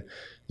 Then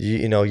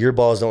your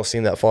balls don't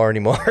seem that far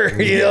anymore.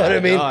 You know what I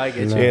mean? No, I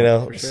get you.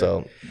 For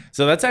sure.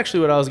 So that's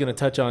actually what I was going to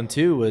touch on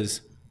too was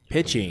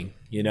pitching.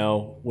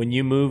 When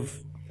you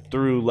move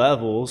through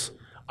levels,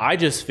 I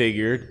just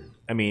figured,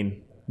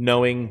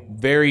 knowing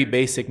very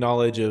basic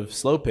knowledge of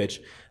slow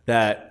pitch,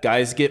 that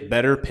guys get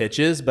better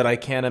pitches, but I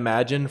can't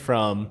imagine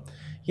from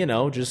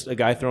just a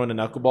guy throwing a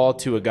knuckleball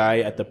to a guy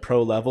at the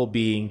pro level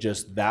being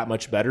just that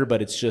much better,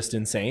 but it's just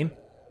insane.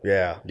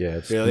 Yeah. Yeah,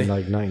 it's Really?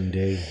 like night and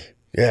day.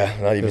 Yeah,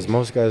 not even. Because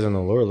most guys in the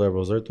lower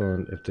levels, if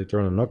they're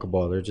throwing a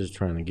knuckleball, they're just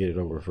trying to get it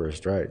over for a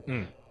strike.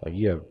 Like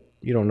you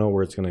don't know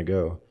where it's gonna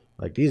go.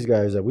 Like these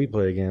guys that we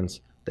play against,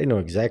 they know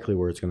exactly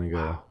where it's gonna go.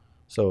 Wow.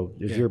 So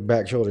if your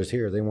back shoulder's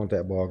here, they want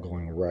that ball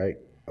going right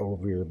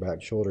over your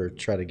back shoulder,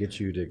 try to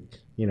get you to,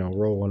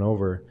 roll one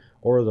over,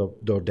 or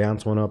they'll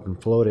dance one up and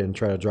float it and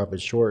try to drop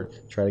it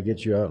short, try to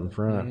get you out in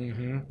front.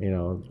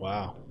 Mm-hmm.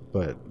 Wow.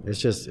 But it's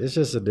just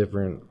a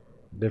different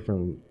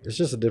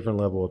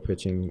level of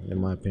pitching, in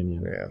my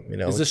opinion.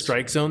 Yeah, is the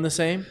strike zone the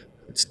same?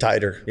 It's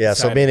tighter. Yeah,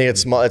 so meaning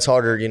it's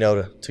harder,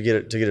 to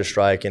get a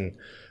strike. And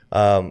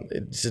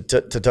to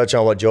touch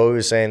on what Joey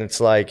was saying, it's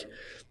like,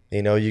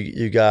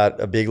 you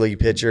got a big league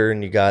pitcher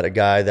and you got a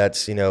guy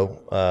that's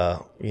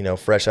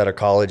fresh out of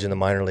college in the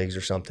minor leagues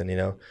or something.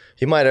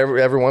 He might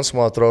every once in a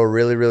while throw a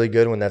really, really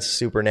good one that's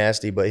super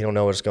nasty, but he don't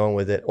know where it's going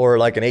with it. Or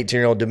like an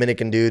 18-year-old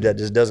Dominican dude that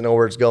just doesn't know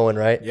where it's going,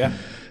 right? Yeah.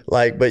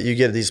 But you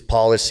get these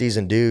polished,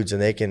 seasoned dudes,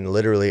 and they can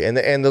literally,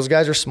 and those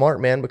guys are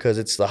smart, man, because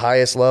it's the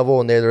highest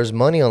level, and there's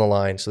money on the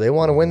line, so they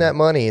want to win that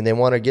money, and they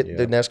want to get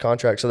the next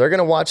contract. So they're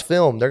gonna watch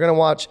film, they're gonna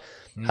watch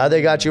how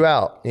they got you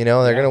out.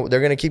 They're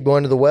gonna keep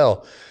going to the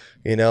well.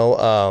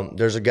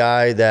 There's a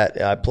guy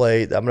that I'm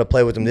going to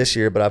play with him this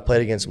year, but I've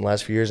played against him the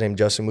last few years named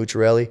Justin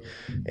Mucciarelli.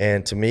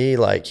 And to me,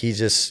 like,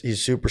 he's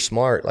super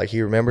smart. Like,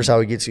 he remembers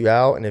how he gets you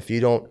out. And if you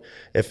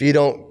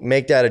don't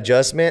make that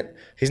adjustment,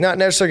 he's not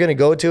necessarily going to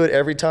go to it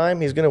every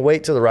time. He's going to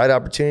wait till the right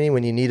opportunity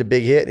when you need a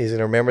big hit. He's going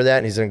to remember that,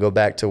 and he's going to go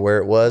back to where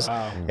it was.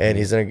 Wow. And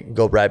he's going to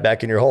go right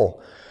back in your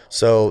hole.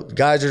 So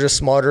guys are just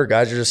smarter.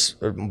 Guys are just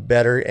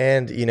better.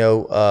 And,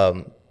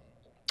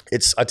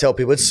 I tell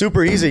people it's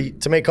super easy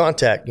to make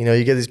contact.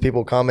 You get these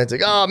people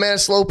commenting, "Oh man,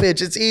 slow pitch,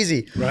 it's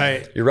easy."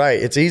 Right. You're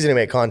right. It's easy to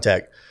make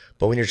contact,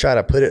 but when you're trying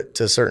to put it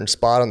to a certain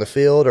spot on the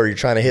field, or you're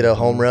trying to hit a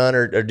home run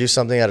or do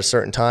something at a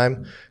certain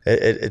time,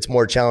 it's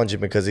more challenging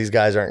because these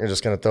guys aren't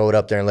just going to throw it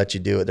up there and let you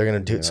do it. They're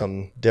going to do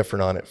something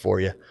different on it for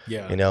you.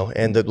 Yeah.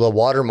 And the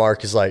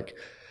watermark is like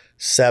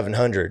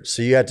 700.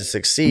 So you have to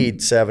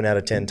succeed 7 out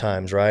of 10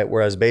 times, right?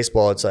 Whereas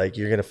baseball, it's like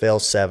you're going to fail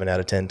 7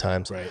 out of 10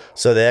 times. Right.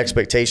 So the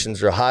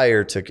expectations are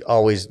higher to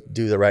always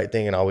do the right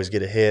thing and always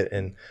get a hit,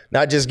 and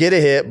not just get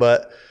a hit,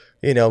 but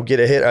get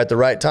a hit at the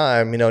right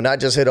time, not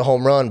just hit a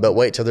home run, but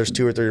wait till there's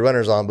 2 or 3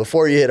 runners on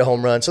before you hit a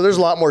home run. So there's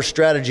a lot more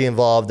strategy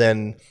involved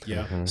than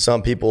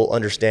some people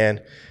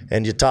understand.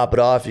 And you top it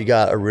off, you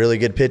got a really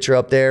good pitcher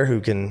up there who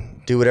can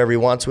do whatever he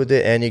wants with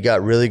it, and you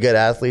got really good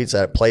athletes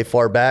that play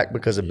far back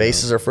because the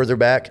bases are further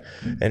back,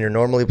 and you're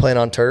normally playing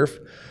on turf.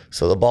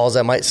 So the balls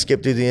that might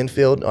skip through the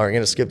infield aren't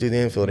going to skip through the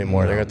infield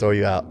anymore. They're going to throw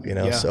you out,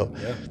 So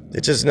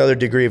it's just another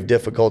degree of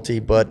difficulty.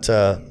 But,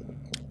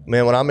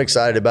 man, what I'm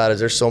excited about is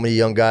there's so many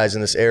young guys in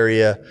this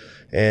area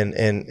and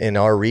in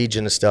our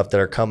region and stuff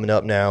that are coming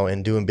up now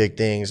and doing big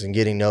things and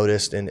getting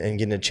noticed and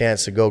getting a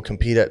chance to go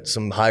compete at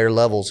some higher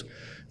levels.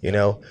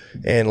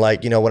 And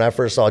when I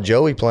first saw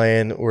Joey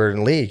playing, we're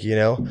in league,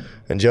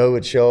 and Joey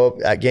would show up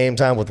at game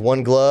time with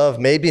one glove,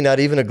 maybe not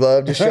even a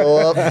glove, just show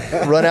up,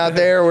 run out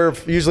there. We're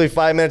usually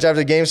 5 minutes after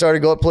the game started,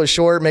 go up, pull it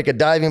short, make a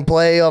diving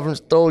play,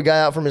 throw a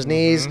guy out from his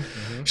knees,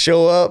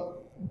 show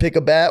up, pick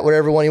a bat,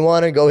 whatever one he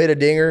wanted, go hit a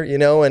dinger,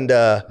 and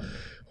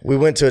we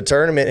went to a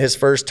tournament, his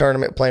first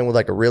tournament playing with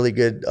like a really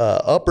good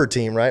upper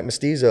team, right?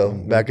 Mestizo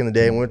back in the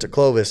day. And we went to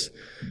Clovis.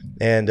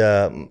 And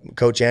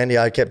Coach Andy,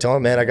 I kept telling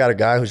him, man, I got a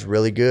guy who's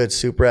really good,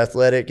 super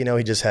athletic.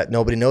 He just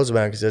nobody knows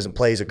about him because he doesn't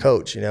play as a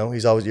coach.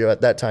 He's always,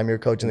 at that time, you're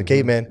coaching the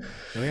Caveman.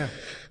 Oh, yeah.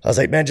 I was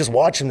like, man, just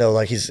watch him though.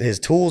 Like his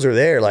tools are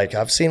there. Like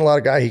I've seen a lot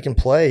of guys, he can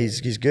play.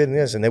 He's good in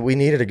this. And then we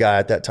needed a guy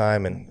at that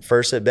time. And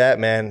first at bat,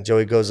 man,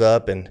 Joey goes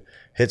up and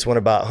hits one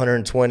about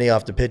 120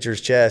 off the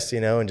pitcher's chest,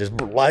 and just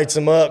lights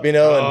him up, And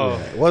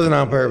it wasn't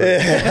on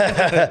purpose.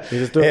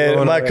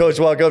 And my coach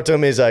walked up to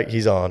him. He's like,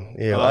 he's on.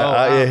 He's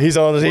on. He's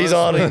on. He's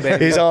on.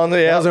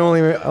 That was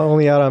the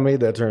only out I made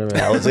that tournament.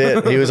 That was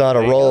it. He was on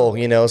a roll,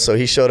 So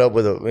he showed up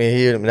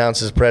he announced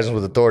his presence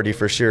with authority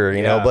for sure,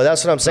 But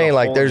that's what I'm saying.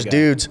 Like there's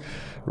dudes,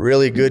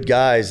 really good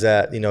guys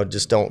that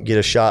just don't get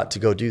a shot to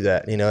go do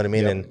that. You know what I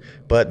mean? Yep.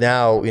 But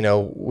now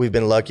we've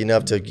been lucky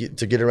enough to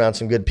get around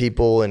some good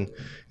people and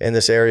in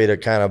this area to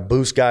kind of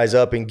boost guys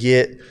up and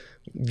get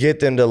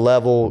them to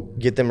level,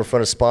 get them in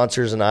front of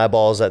sponsors and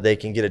eyeballs that they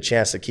can get a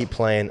chance to keep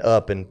playing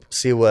up and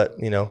see what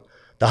the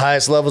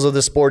highest levels of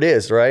the sport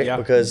is, right? Yeah.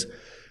 Because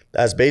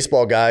as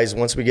baseball guys,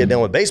 once we get done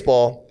with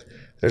baseball,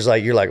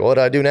 you're like, what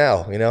do I do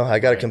now? I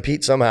got to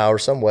compete somehow or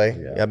some way.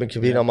 Yeah. I've been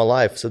competing all my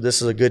life. So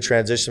this is a good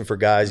transition for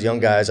guys, young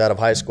guys out of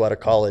high school, out of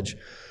college,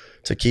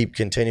 to keep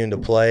continuing to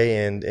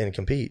play and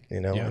compete,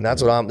 Yeah. And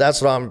that's what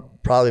I'm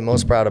probably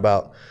most proud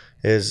about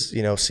is,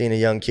 seeing a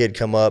young kid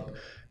come up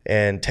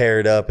and tear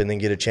it up and then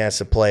get a chance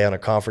to play on a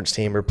conference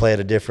team or play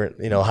at a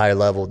different, higher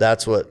level.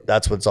 That's what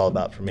it's all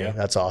about for me. Yeah.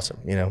 That's awesome,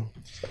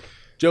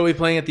 Joey,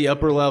 playing at the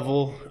upper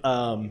level,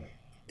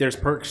 there's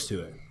perks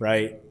to it,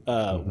 right?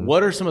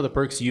 What are some of the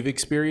perks you've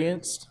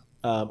experienced?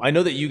 I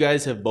know that you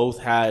guys have both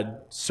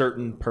had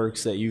certain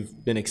perks that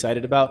you've been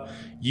excited about.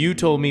 You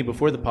told me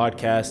before the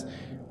podcast,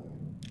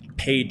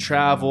 paid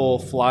travel,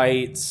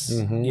 flights,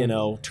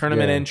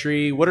 tournament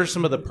entry. What are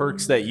some of the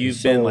perks that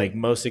you've been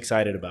most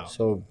excited about?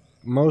 So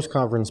most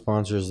conference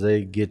sponsors,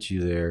 they get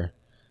you there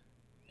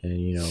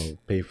and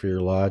pay for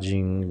your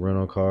lodging,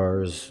 rental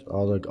cars,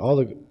 all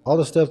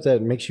the stuff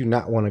that makes you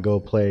not want to go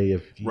play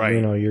if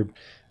you're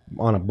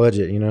on a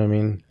budget, you know what I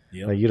mean?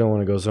 Yep. Like you don't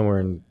want to go somewhere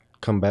and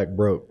come back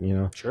broke,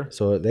 Sure.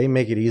 So they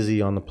make it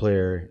easy on the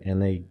player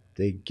and they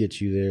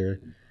get you there.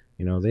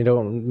 They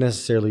don't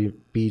necessarily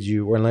feed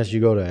you, or unless you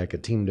go to like a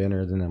team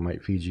dinner, then they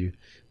might feed you.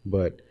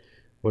 But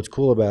what's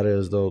cool about it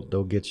is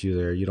they'll get you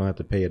there. You don't have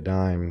to pay a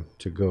dime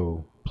to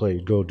go play,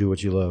 go do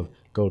what you love,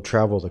 go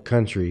travel the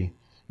country.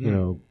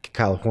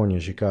 California,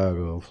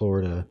 Chicago,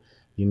 Florida,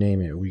 you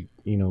name it. We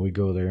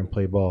go there and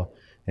play ball,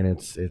 and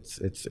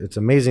it's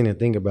amazing to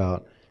think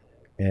about.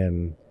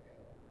 And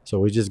so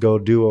we just go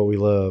do what we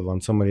love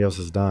on somebody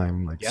else's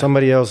dime.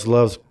 Somebody else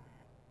loves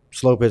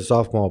slow pitch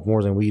softball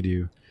more than we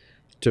do.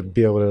 To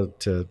be able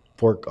to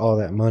fork all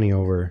that money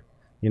over,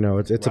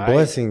 it's a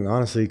blessing,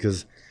 honestly,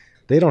 because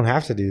they don't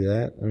have to do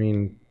that. I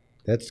mean,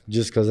 that's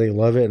just because they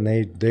love it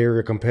and they're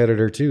a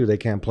competitor too. They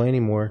can't play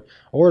anymore,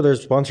 or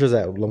there's sponsors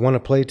that want to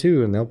play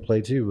too and they'll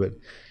play too.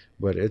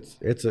 But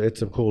it's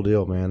a cool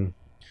deal, man.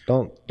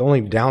 The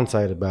only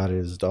downside about it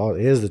is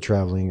the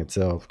traveling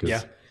itself,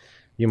 because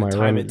you might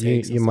run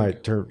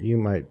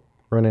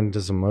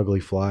into some ugly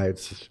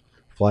flights.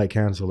 Flight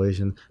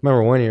cancellation.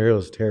 Remember one year it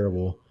was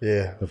terrible.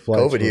 Yeah, the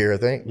COVID year, I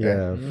think.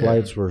 Yeah,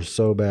 flights were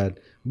so bad.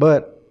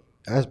 But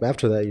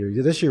after that year,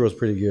 this year was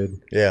pretty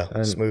good. Yeah,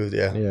 smooth.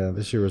 Yeah,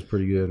 this year was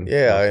pretty good.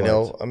 Yeah, I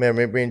know. I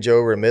remember me and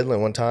Joe were in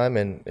Midland one time,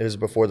 and it was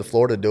before the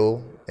Florida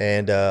duel,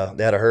 and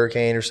they had a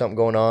hurricane or something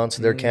going on,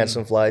 so they're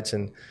canceling flights,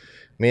 and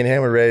me and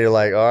him were ready to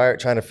all right,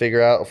 trying to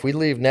figure out if we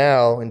leave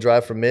now and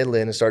drive from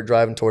Midland and start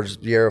driving towards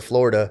Vieira,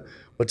 Florida,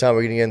 what time are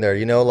we going to get in there?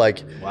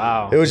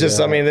 Wow. It was just,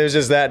 it was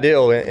just that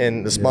deal.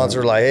 And the sponsor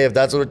were like, hey, if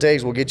that's what it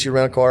takes, we'll get you a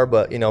rental car.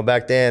 But,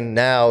 back then,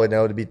 now,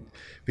 it'd be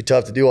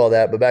tough to do all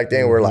that. But back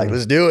then, we're like,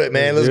 let's do it,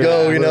 man. Let's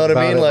go. You know what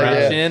I mean?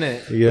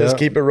 Let's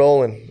keep it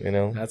rolling,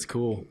 That's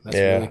cool. That's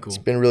really cool. It's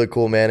been really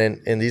cool,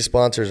 man. And these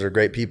sponsors are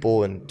great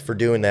people and for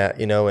doing that,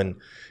 and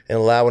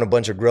allowing a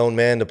bunch of grown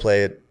men to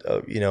play at,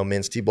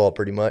 men's t-ball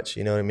pretty much.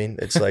 You know what I mean?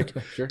 It's like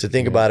sure. To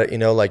think about it,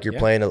 like you're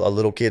playing a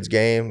little kid's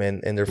game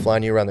and they're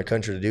flying you around the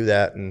country to do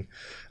that. And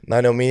I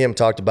know me and him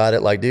talked about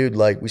it. Like, dude,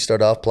 we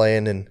start off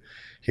playing and,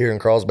 here in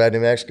Carlsbad, New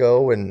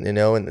Mexico, and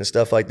and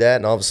stuff like that.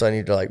 And all of a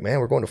sudden you're like, man,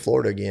 we're going to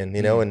Florida again,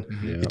 and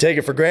you take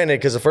it for granted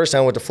because the first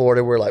time I went to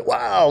Florida, we're like,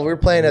 wow, we're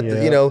playing at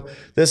the,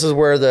 this is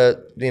where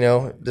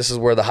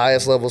the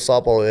highest level of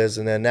softball is.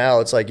 And then now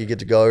it's like you get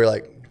to go, you're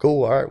like,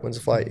 cool, all right, when's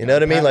the flight? You know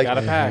what I mean?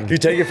 Like you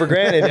take it for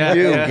granted,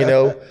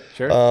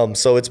 Sure.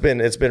 So it's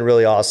been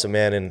really awesome,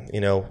 man.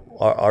 And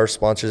our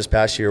sponsor this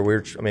past year,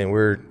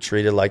 we're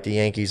treated like the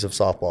Yankees of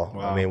softball.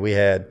 Wow. I mean, we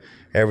had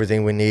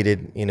everything we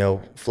needed,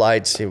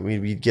 flights.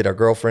 We'd get our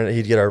girlfriend,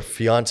 he'd get our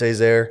fiancés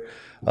there.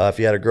 If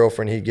he had a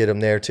girlfriend, he'd get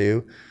them there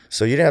too.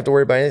 So you didn't have to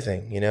worry about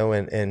anything,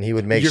 and he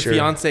would make your sure.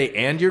 Your fiance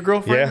and your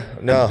girlfriend?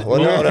 Yeah. No. Well,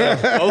 no.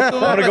 Both of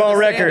them? I'm going to go on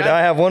record.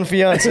 I have one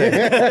fiance.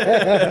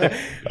 I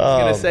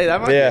was going to say,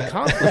 that might be a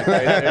conflict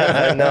right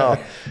there.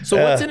 No.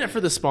 So what's in it for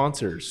the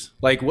sponsors?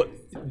 Like, what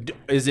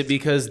is it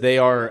because they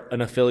are an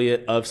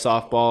affiliate of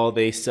softball,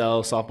 they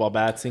sell softball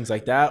bats, things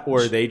like that?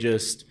 Or they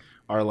just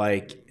are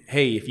like,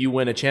 hey, if you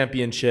win a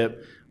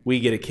championship, we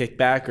get a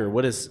kickback? Or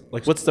what's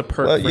the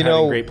perk for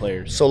having great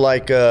players? So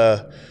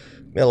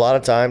a lot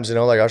of times,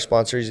 like our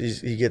sponsor,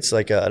 he gets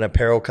like an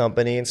apparel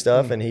company and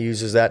stuff, and he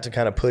uses that to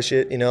kind of push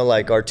it.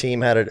 Like our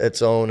team had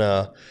its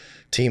own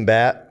team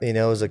bat,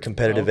 as a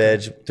competitive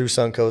edge through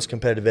Suncoast,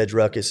 competitive edge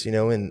Ruckus,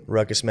 and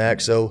Ruckus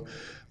Max. So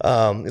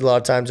a lot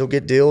of times they'll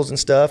get deals and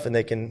stuff, and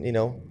they can,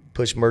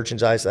 push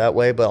merchandise that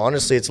way. But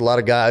honestly, it's a lot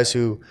of guys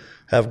who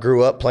have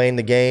grew up playing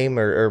the game,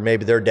 or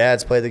maybe their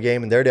dads play the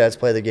game and their dads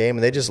play the game,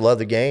 and they just love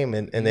the game,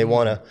 and they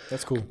want to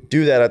That's cool.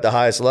 do that at the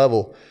highest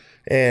level.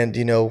 And,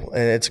 and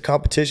it's a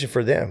competition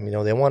for them.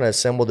 They want to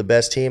assemble the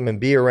best team and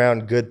be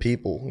around good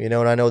people, and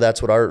I know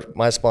that's what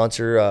my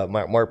sponsor,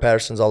 Mark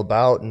Patterson's all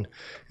about, and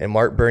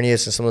Mark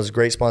Bernius and some of those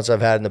great sponsors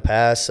I've had in the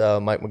past,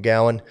 Mike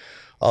McGowan.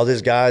 All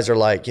these guys are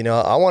like,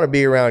 I want to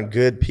be around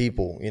good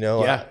people,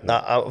 Yeah.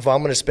 If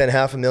I'm going to spend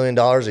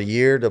 $500,000 a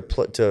year for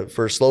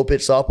a Slowpitch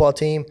softball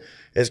team,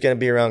 it's going to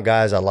be around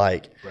guys I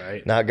like.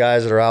 Right. Not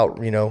guys that are out,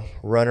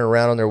 running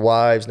around on their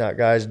wives, not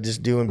guys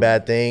just doing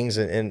bad things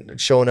and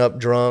showing up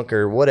drunk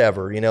or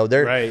whatever.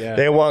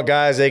 They want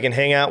guys they can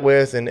hang out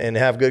with and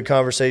have good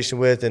conversation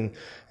with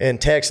and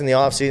text in the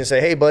offseason and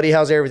say, hey, buddy,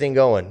 how's everything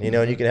going?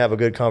 And you can have a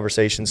good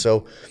conversation.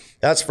 So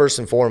that's first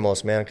and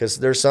foremost, man, because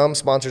there's some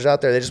sponsors out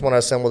there, they just want to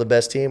assemble the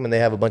best team, and they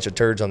have a bunch of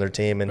turds on their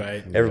team, and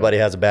everybody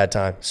has a bad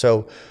time.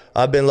 So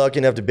I've been lucky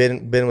enough to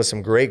been with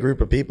some great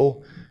group of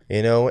people,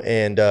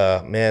 and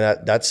man,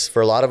 that's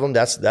for a lot of them,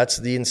 that's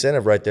the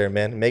incentive right there,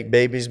 man. Make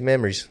babies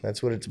memories.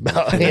 That's what it's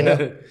about,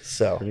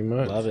 So Pretty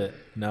much. Love it.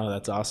 No,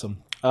 that's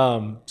awesome.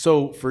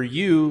 So for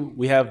you,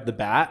 we have the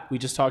bat we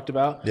just talked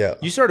about. Yeah.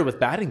 You started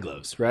with batting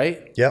gloves,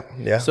 right? Yep.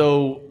 Yeah.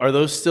 So are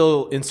those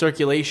still in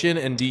circulation,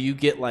 and do you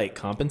get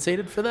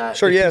compensated for that?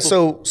 Sure. Yeah.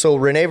 So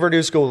Rene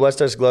Verduzco with West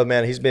Texas Glove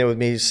Man, he's been with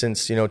me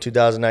since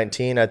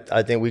 2019.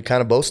 I think we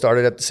kind of both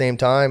started at the same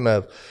time.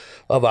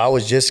 I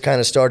was just kind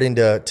of starting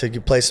to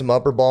play some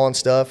upper ball and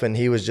stuff, and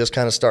he was just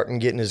kind of starting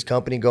getting his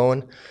company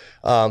going.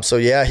 So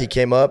yeah, he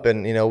came up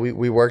and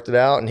we worked it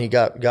out, and he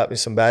got me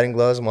some batting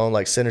gloves, my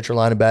own signature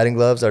line of batting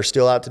gloves that are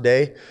still out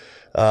today.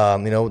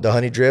 The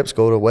honey drips,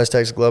 go to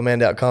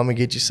westtexasgloveman.com and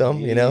get you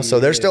some, so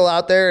they're still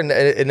out there,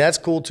 and that's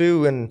cool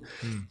too. And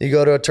you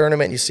go to a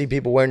tournament and you see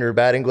people wearing your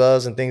batting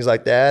gloves and things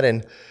like that.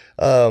 And,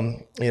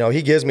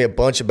 he gives me a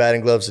bunch of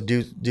batting gloves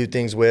to do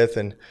things with.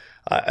 And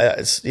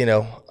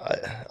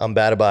I'm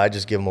bad about it. I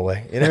just give them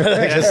away.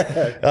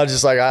 I'm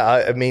just like,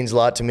 it means a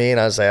lot to me. And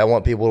I say, I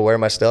want people to wear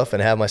my stuff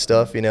and have my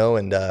stuff,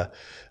 and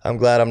I'm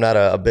glad I'm not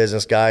a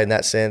business guy in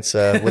that sense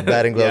with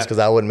batting gloves, because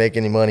I wouldn't make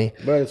any money.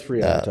 But it's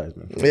free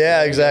advertisement.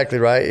 Yeah, exactly.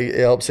 Right. It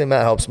helps him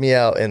out, helps me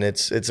out. And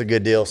it's a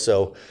good deal.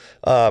 So,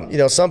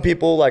 some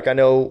people, I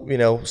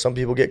know, some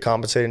people get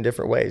compensated in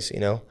different ways,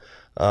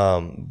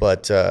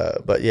 but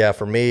yeah,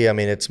 for me,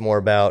 it's more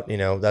about,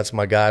 that's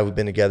my guy. We've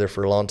been together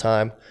for a long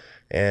time.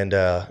 And,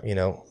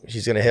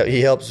 he's going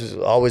to help,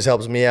 always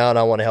helps me out. And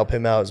I want to help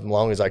him out as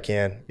long as I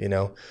can,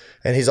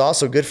 and he's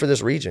also good for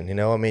this region.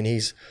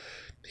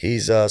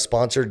 He's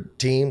sponsored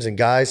teams, and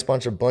guys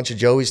sponsored a bunch of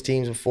Joey's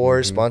teams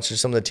before, sponsored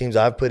some of the teams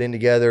I've put in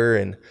together.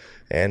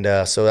 And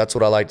so that's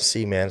what I like to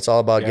see, man. It's all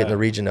about getting the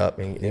region up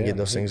and getting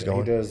those things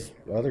going. He does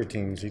other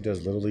teams. He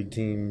does little league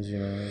teams,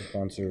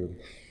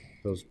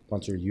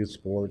 sponsor youth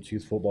sports,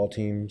 youth football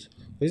teams.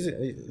 He's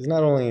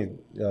not only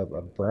a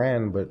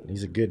brand, but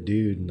he's a good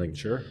dude.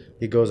 Sure.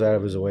 He goes out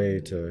of his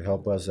way to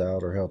help us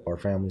out or help our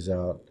families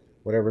out.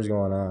 Whatever's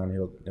going on,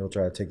 he'll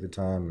try to take the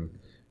time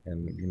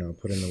and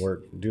put in the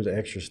work, do the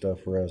extra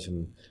stuff for us.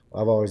 And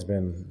I've always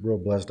been real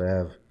blessed to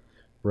have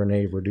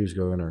Rene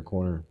Verduzco in our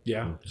corner.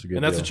 Yeah. It's a good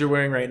and that's deal. what you're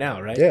wearing right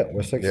now, right? Yeah,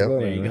 West Texas. Yep.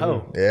 There you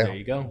go. Yeah. There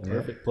you go.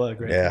 Perfect plug,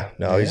 right? Yeah.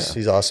 No,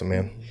 he's awesome,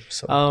 man.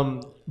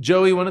 So.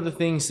 Joey, one of the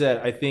things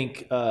that I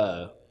think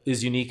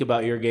is unique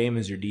about your game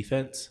is your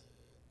defense.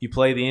 You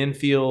play the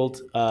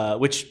infield,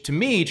 which to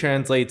me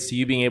translates to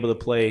you being able to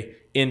play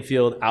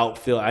infield,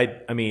 outfield.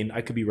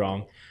 I could be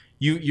wrong.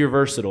 You're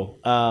versatile.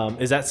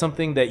 Is that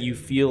something that you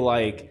feel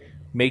like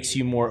makes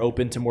you more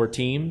open to more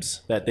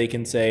teams, that they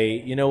can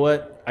say, you know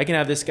what, I can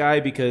have this guy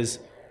because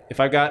if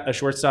I've got a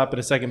shortstop and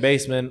a second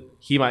baseman,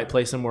 he might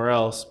play somewhere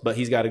else, but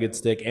he's got a good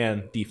stick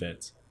and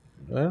defense.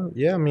 Well,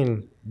 yeah, I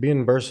mean,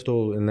 being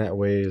versatile in that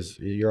way is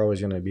you're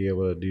always going to be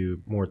able to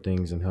do more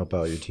things and help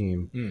out your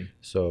team.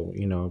 So,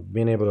 you know,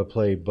 being able to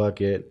play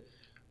bucket,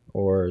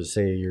 or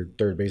say your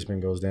third baseman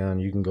goes down,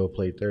 you can go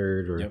play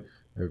third,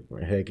 or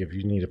heck, if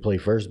you need to play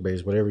first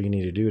base, whatever you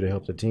need to do to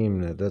help the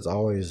team, that's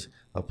always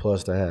a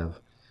plus to have.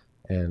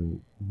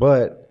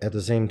 But at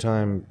the same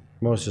time,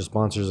 most of the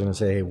sponsors are going to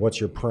say, hey, what's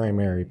your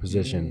primary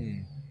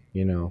position?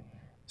 You know,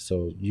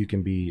 so you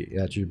can be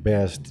at your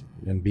best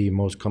and be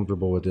most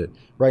comfortable with it.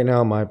 Right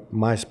now,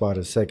 my spot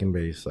is second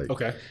base. Like,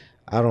 okay.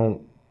 I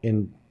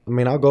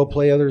mean, I'll go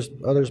play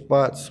other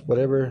spots,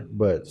 whatever,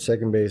 but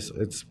second base,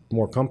 it's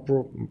more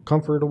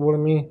comfortable to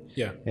me.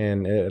 Yeah.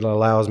 And it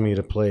allows me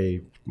to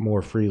play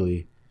more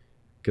freely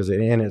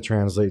it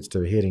translates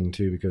to hitting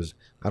too, because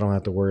I don't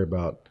have to worry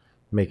about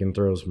making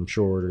throws from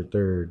short or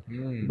third.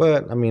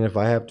 But, I mean, if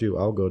I have to,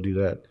 I'll go do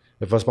that.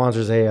 If a sponsor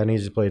says, hey, I need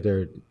you to play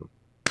third,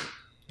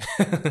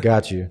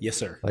 got you. Yes,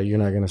 sir. Like, you're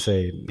not going to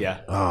say,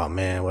 oh,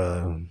 man,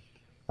 well,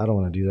 I don't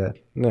want to do that.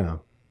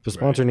 No. If a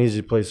sponsor needs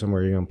you to play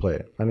somewhere, you're going to play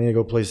it. I need to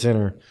go play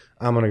center,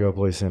 I'm going to go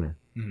play center.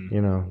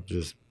 You know,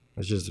 it's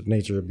just the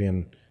nature of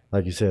being,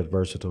 like you said,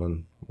 versatile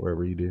in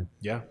wherever you do.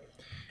 Yeah.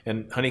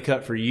 And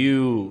Honeycutt, for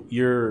you,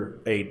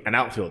 you're an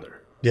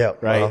outfielder. Yeah.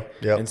 Right?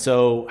 Yeah. And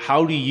so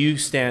how do you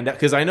stand out?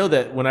 Because I know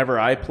that whenever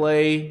I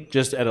play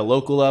just at a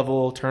local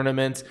level,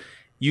 tournaments,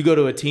 you go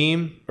to a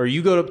team or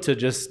you go up to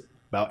just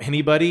about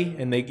anybody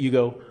and you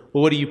go,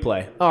 well, what do you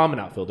play? Oh, I'm an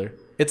outfielder.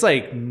 It's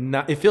like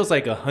it feels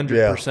like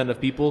 100%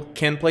 of people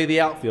can play the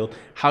outfield.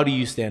 How do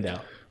you stand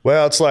out?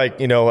 Well, it's like,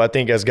 you know, I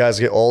think as guys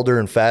get older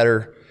and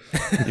fatter,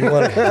 you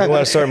want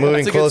to start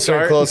moving closer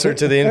and closer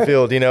to the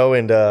infield, you know,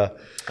 and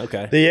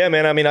okay. Yeah,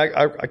 man. I mean,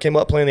 I came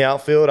up playing the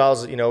outfield. I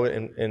was, you know,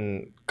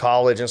 in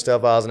college and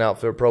stuff, I was an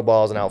outfield, pro ball,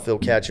 I was an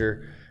outfield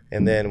catcher.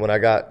 And then when I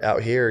got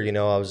out here, you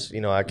know, I was, you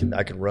know, I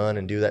could run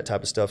and do that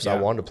type of stuff. So I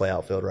wanted to play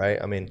outfield, right?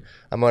 I mean,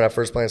 when I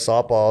first playing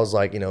softball, I was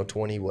like, you know,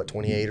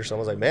 28 or something. I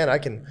was like, man, I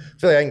feel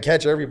like I can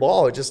catch every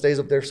ball. It just stays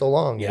up there so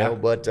long, you know.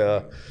 But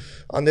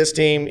on this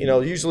team, you know,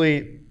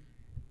 usually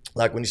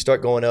like when you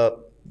start going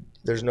up,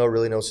 there's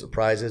really no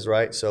surprises,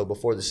 right? So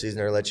before the season,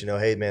 they'll let you know,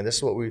 hey, man, this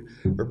is what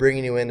we're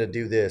bringing you in to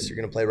do this. You're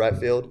going to play right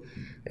field,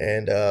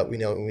 and we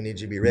know we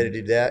need you to be ready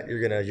to do that.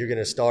 You're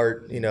gonna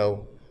start, you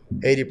know,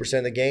 80%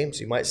 of the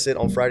games. You might sit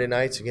on Friday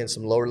nights against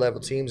some lower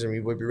level teams, and we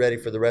would be ready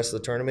for the rest of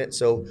the tournament.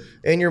 So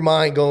in your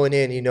mind going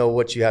in, you know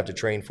what you have to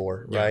train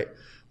for, right?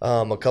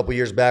 A couple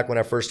years back when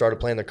I first started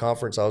playing the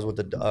conference, I was with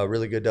a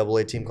really good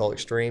AA team called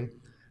Extreme,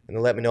 and they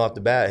let me know off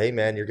the bat, hey,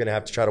 man, you're going to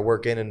have to try to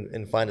work in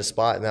and find a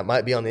spot, and that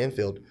might be on the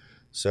infield.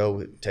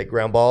 So take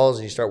ground balls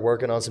and you start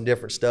working on some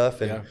different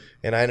stuff.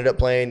 And I ended up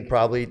playing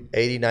probably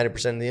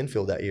 80-90% of the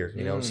infield that year,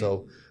 you know.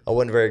 So I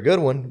wasn't a very good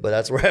one, but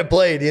that's where I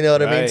played, you know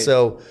what I mean?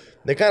 So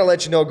they kind of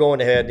let you know going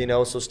ahead, you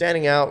know. So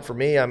standing out for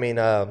me, I mean,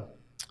 I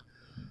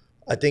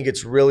think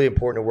it's really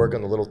important to work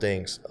on the little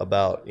things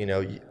about, you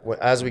know,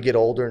 as we get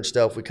older and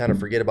stuff, we kind of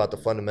forget about the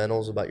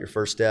fundamentals, about your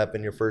first step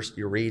and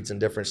your reads and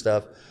different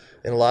stuff.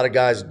 And a lot of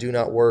guys do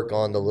not work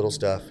on the little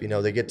stuff. You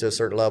know, they get to a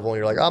certain level and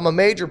you're like, I'm a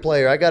major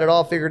player. I got it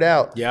all figured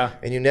out. Yeah.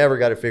 And you never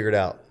got it figured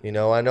out. You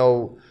know, I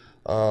know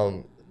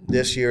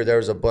this year there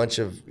was a bunch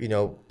of, you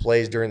know,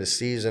 plays during the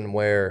season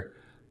where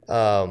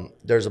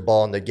there's a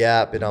ball in the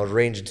gap and I was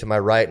ranging to my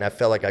right and I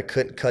felt like I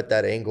couldn't cut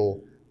that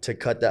angle to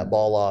cut that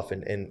ball off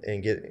and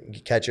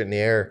catch it in the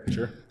air.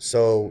 Sure.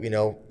 So, you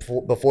know,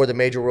 before the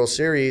Major World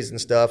Series and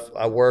stuff,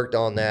 I worked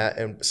on that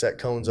and set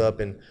cones up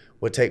and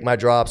would take my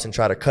drops and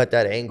try to cut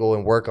that angle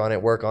and work on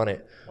it.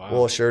 Wow.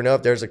 Well, sure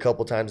enough, there's a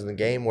couple times in the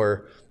game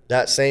where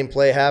that same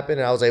play happened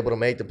and I was able to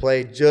make the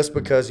play just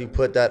because you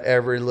put that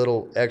every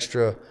little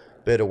extra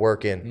bit of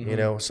work in, you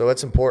know. So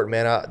it's important,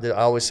 man. I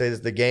always say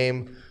that the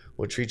game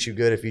will treat you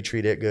good if you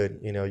treat it good.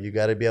 You know, you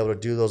got to be able to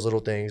do those little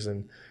things,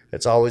 and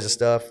it's always the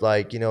stuff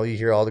like, you know, you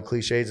hear all the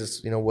cliches.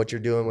 It's, you know, what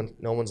you're doing when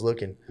no one's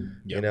looking.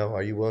 You know,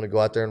 are you willing to go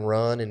out there and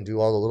run and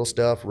do all the little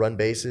stuff, run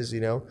bases,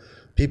 you know?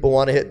 People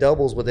want to hit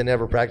doubles, but they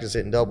never practice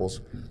hitting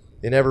doubles.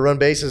 They never run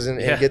bases and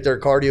get their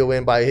cardio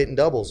in by hitting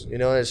doubles. You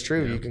know, and it's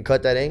true. You can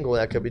cut that angle.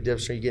 That could be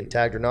different from you getting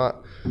tagged or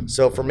not.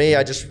 So for me,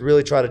 I just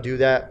really try to do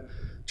that,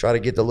 try to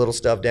get the little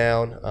stuff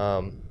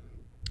down.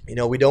 You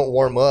know, we don't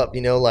warm up,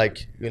 you know,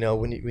 like, you know,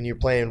 when you're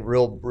playing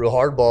real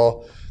hard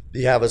ball,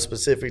 you have a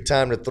specific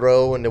time to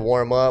throw and to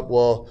warm up.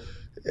 Well,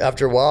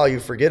 after a while, you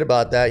forget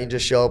about that. You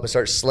just show up and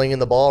start slinging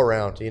the ball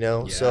around, you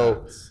know. Yeah.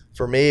 So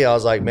for me, I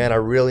was like, man, I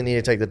really need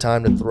to take the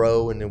time to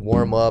throw and to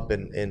warm up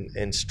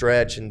and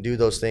stretch and do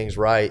those things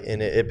right.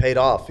 And it paid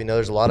off. You know,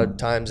 there's a lot of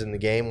times in the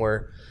game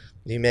where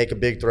you make a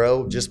big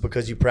throw just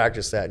because you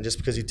practiced that and just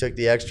because you took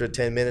the extra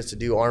 10 minutes to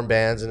do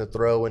armbands and a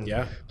throw and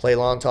play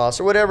long toss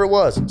or whatever it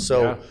was.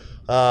 So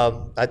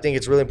I think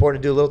it's really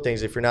important to do little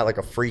things if you're not like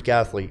a freak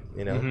athlete,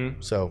 you know.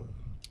 So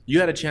you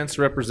had a chance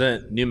to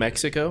represent New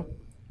Mexico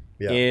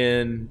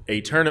in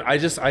a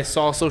tournament. I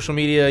saw social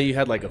media. You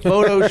had like a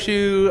photo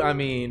shoot. I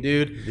mean,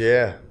 dude.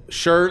 Yeah.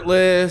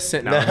 shirtless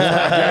and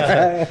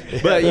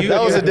but you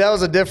that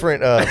was a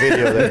different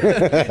video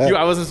there.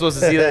 I wasn't supposed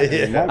to see that.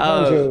 Yeah,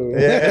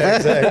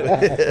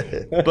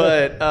 exactly.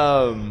 But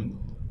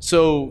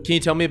so can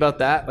you tell me about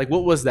that? Like,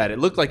 what was that? It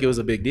looked like it was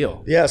a big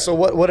deal. Yeah, so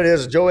what it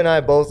is, Joey and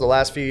I both the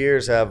last few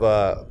years have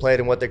played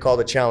in what they call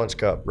the Challenge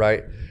Cup,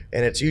 right?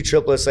 And it's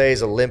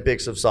USSSA's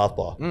Olympics of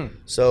softball.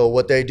 So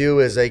what they do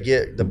is they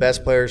get the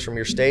best players from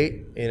your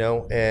state,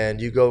 and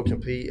you go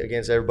compete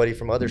against everybody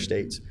from other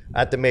states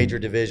at the major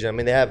division. I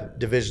mean, they have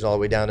divisions all the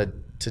way down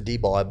to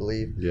D-ball, I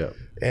believe. Yeah.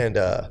 And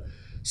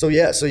so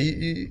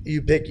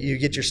you get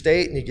your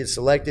state and you get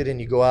selected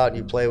and you go out and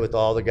you play with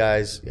all the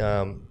guys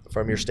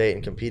from your state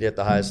and compete at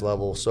the highest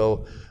level.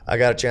 So I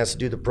got a chance to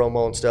do the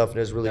promo and stuff, and it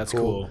was really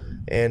cool.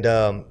 And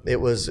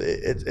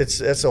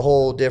it's a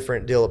whole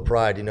different deal of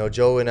pride.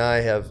 Joe and I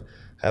have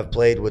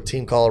played with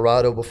Team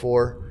Colorado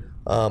before,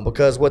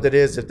 because what it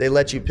is, if they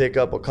let you pick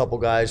up a couple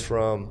guys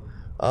from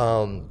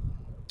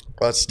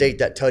a state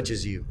that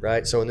touches you,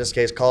 right? So in this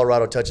case,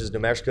 Colorado touches New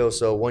Mexico.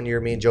 So one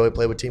year, me and Joey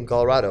played with Team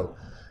Colorado,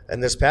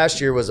 and this past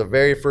year was the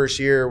very first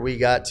year we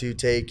got to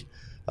take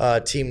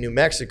Team New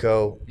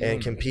Mexico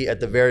and compete at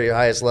the very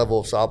highest level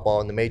of softball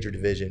in the major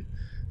division.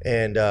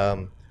 And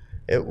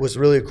it was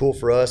really cool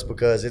for us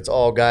because it's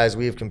all guys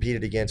we've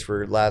competed against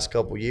for the last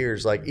couple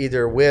years, like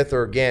either with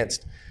or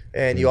against.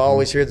 And you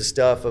always hear the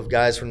stuff of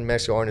guys from New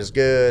Mexico aren't as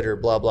good or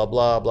blah, blah,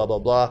 blah, blah, blah,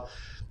 blah.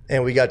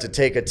 And we got to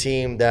take a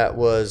team that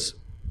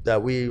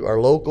we are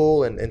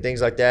local and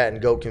things like that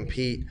and go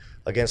compete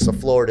against the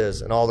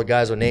Floridas and all the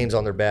guys with names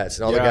on their bats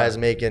and all the guys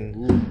making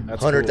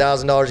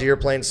 $100,000 a year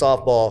playing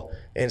softball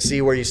and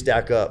see where you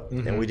stack up.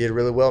 And we did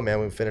really well,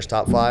 man. We finished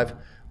top 5.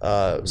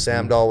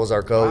 Sam Dahl was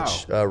our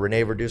coach. Wow.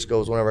 Renee Verduzco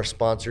was one of our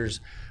sponsors.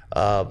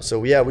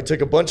 So yeah, we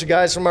took a bunch of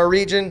guys from our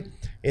region,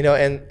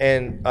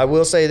 and I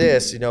will say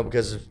this,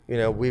 because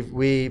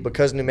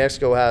because New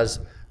Mexico has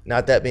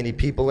not that many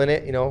people in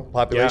it,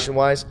 population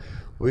wise,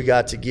 we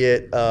got to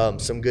get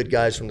some good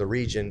guys from the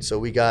region. So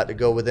we got to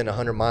go within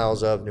 100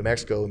 miles of New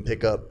Mexico and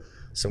pick up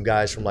some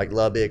guys from like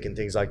Lubbock and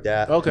things like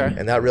that. Okay.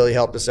 And that really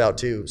helped us out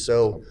too.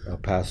 So El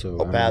Paso.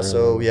 El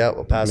Paso.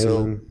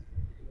 Midland.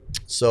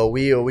 So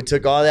we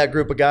took all that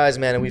group of guys,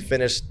 man, and we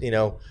finished,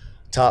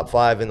 top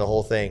 5 in the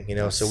whole thing,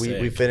 So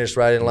we finished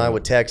right in line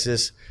with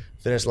Texas,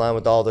 finished in line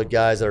with all the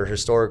guys that are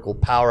historical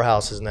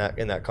powerhouses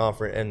in that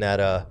conference in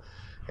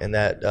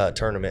that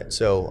tournament.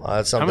 So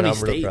that's something I'm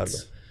really proud of.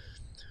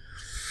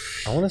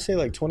 I want to say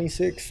like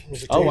 26.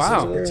 Oh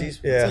wow! It's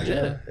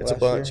a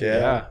bunch.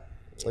 Yeah.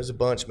 There's a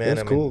bunch, man.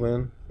 That's cool,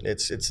 man.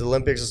 It's the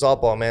Olympics of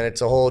softball, man.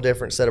 It's a whole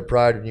different set of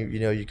pride when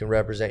you can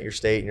represent your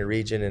state and your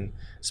region, and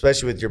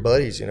especially with your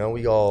buddies.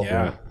 We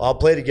all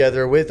play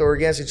together with or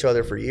against each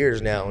other for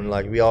years now, and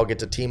like we all get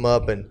to team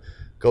up and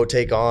go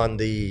take on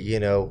the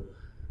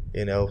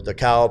the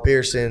Kyle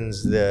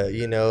Pearsons,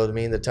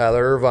 the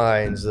Tyler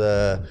Irvines,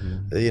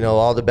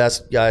 all the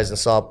best guys in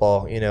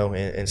softball,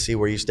 and see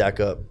where you stack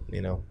up,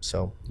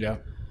 So yeah.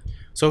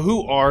 So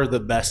who are the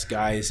best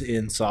guys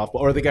in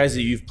softball, or the guys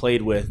that you've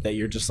played with that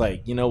you're just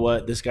like, you know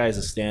what, this guy is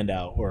a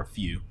standout, or a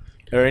few?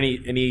 Or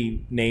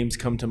any names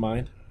come to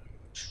mind?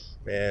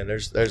 Man,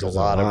 there's a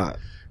lot.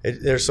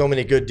 There's so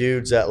many good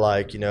dudes that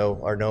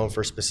are known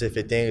for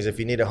specific things. If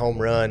you need a home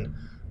run,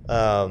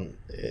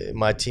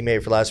 my teammate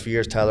for the last few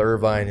years, Tyler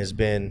Irvine, has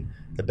been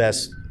the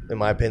best, in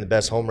my opinion, the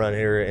best home run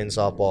hitter in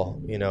softball.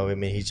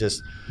 He's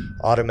just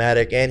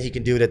automatic, and he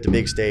can do it at the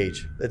big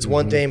stage. It's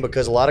one thing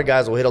because a lot of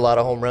guys will hit a lot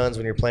of home runs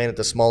when you're playing at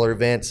the smaller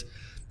events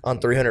on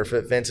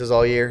 300-foot fences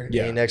all year.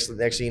 Yeah. And next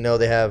thing you know,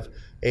 they have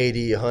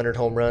 80, 100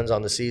 home runs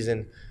on the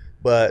season.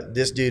 But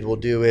this dude will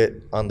do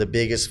it on the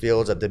biggest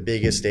fields at the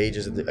biggest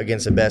stages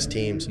against the best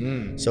teams.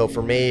 So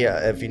for me,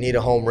 if you need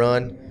a home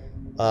run,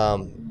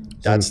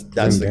 that's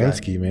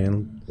Lindensky,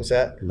 man. What's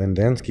that?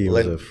 Lindensky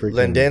was a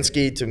freaking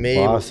Lindensky to me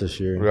boss this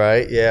year.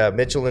 Right, yeah.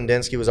 Mitchell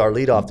Lindensky was our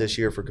leadoff this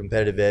year for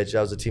Competitive Edge.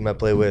 That was the team I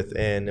played with,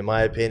 and in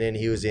my opinion,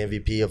 he was the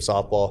MVP of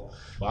softball.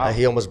 Wow.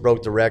 He almost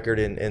broke the record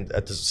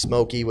at the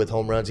Smoky with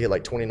home runs. He had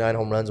like 29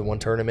 home runs in one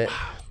tournament.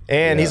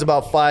 And he's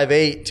about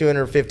 5'8",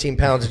 215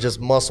 pounds of just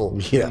muscle.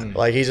 Yeah.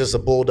 Like he's just a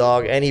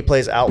bulldog, and he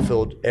plays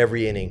outfield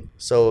every inning.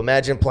 So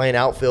imagine playing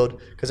outfield,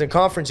 because in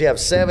conference you have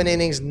 7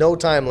 innings, no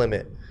time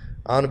limit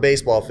on a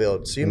baseball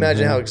field. So you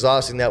imagine how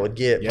exhausting that would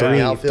get.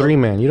 Yeah. Three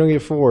man. You don't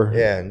get 4.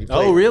 Yeah. And you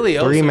play, really?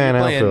 Oh, 3-man so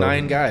outfield.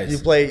 9 guys. You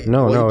play.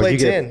 No. You play you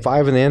 10. get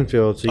 5 in the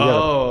infield.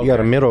 So you got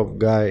a middle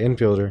guy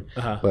infielder,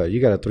 but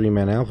you got a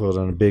 3-man outfield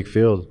on a big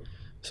field.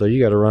 So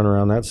you got to run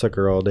around that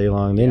sucker all day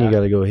long. Then you got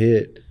to go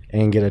hit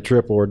and get a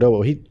triple or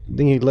double. I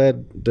think he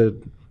led the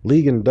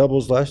league in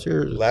doubles last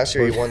year. Last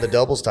year he won the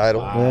doubles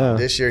title. Wow. Yeah.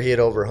 This year he hit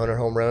over 100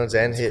 home runs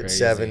and hit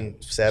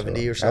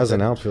 770 or something. As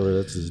an outfielder,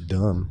 that's just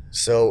dumb.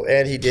 So,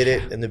 and he did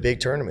it in the big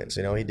tournaments.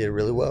 He did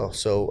really well.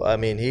 So, I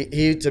mean,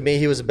 he to me,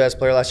 he was the best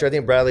player last year. I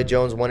think Bradley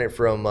Jones won it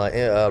from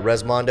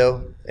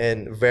Resmondo,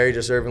 and very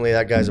deservingly,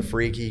 that guy's a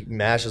freak. He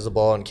mashes the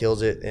ball and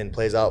kills it and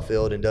plays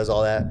outfield and does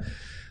all that.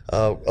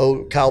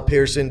 Kyle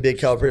Pearson, big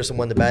Kyle Pearson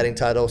won the batting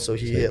title, so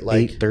he hit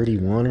like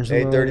 831 or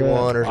something.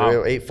 831 like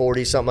or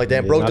 840, something like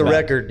that. Broke the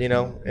record,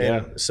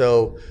 And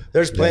so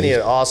there's plenty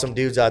of awesome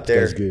dudes out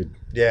there. That's good.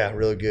 Yeah,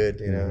 really good.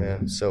 Yeah.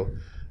 So.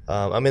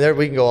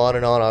 We can go on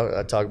and on.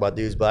 I talk about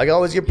dudes, but I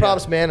always give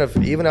props, man.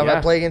 Even if I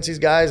play against these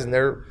guys and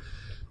they're,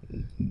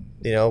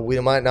 we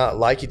might not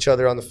like each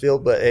other on the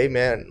field, but hey,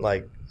 man,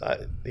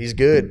 he's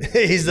good.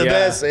 He's the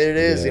best. It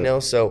is,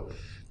 So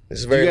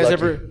it's very.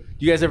 Do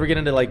you guys ever get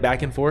into like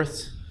back and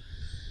forths?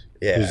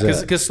 Yeah,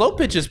 because slow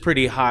pitch is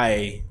pretty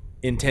high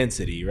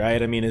intensity,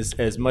 right? I mean,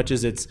 as much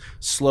as it's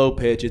slow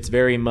pitch, it's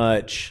very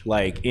much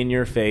like in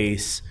your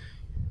face.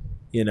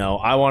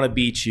 I want to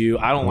beat you.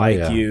 I don't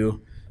like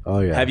you. Oh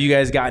yeah. Have you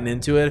guys gotten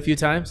into it a few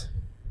times?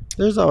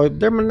 There's always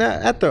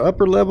at the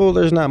upper level.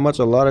 There's not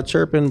a lot of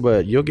chirping,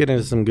 but you'll get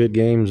into some good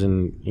games,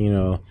 and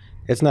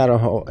it's not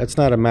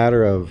a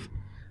matter of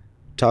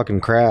talking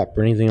crap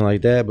or anything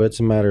like that, but it's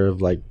a matter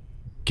of like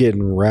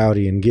getting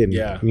rowdy and getting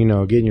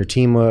getting your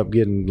team up,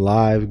 getting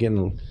live,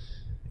 getting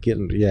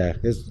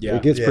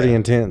it gets pretty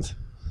intense.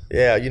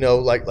 Yeah,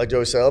 like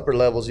Joey said, upper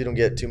levels you don't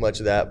get too much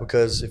of that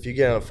because if you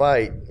get in a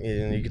fight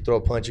and you can throw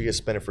a punch, you get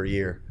suspended for a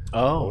year.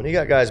 Oh, but when you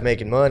got guys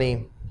making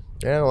money.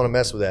 They don't want to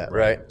mess with that,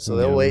 right? So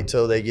they'll wait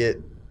till they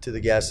get to the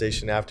gas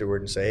station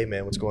afterward and say, "Hey,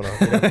 man, what's going on?"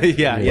 But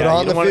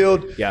on the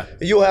field,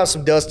 you'll have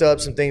some dust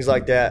ups and things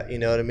like that. You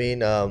know what I mean?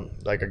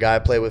 Like a guy I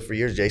played with for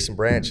years, Jason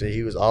Branch.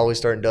 He was always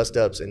starting dust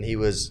ups, and he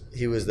was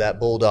that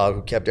bulldog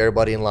who kept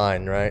everybody in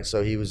line, right?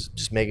 So he was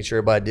just making sure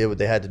everybody did what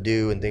they had to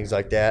do and things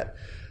like that.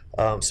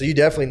 So you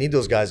definitely need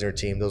those guys in your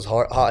team, those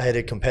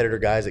hot-headed competitor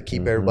guys that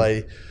keep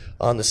everybody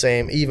on the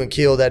same even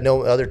keel, that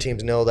no other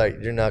teams know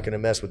that you're not going to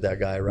mess with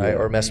that guy, right?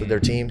 Or mess with their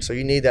team. So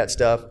you need that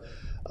stuff.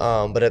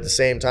 But at the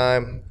same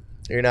time,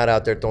 you're not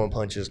out there throwing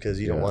punches because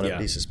you don't want to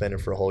be suspended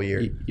for a whole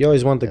year. You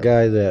always want the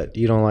guy that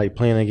you don't like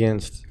playing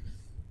against.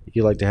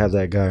 You like to have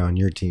that guy on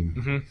your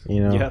team,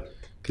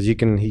 because you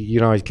can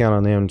always count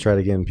on them to try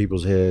to get in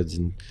people's heads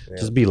and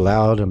just be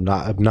loud,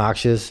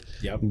 obnoxious.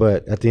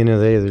 But at the end of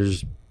the day,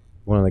 there's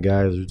one of the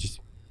guys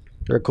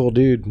they're a cool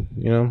dude,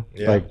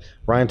 Like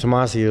Ryan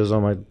Tomasio was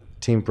on my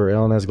team for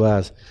LNS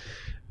Glass.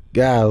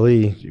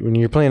 Golly, when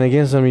you're playing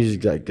against him,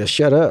 he's like,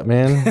 "Shut up,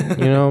 man,"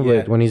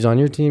 But when he's on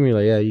your team, you're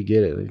like, "Yeah, you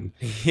get it."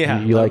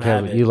 You like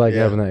having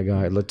that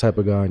guy, the type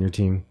of guy on your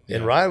team.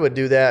 And Ryan would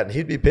do that, and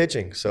he'd be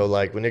pitching. So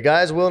like when the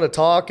guy's willing to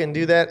talk and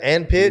do that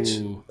and pitch,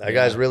 that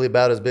guy's really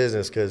about his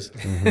business because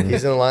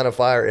he's in the line of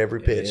fire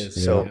every pitch.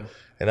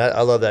 And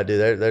I love that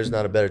dude. There's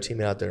not a better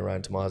teammate out there than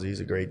Ryan Tomasio. He's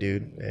a great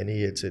dude, and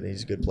he hits it. And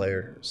he's a good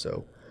player.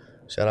 So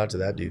shout out to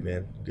that dude,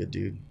 man. Good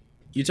dude.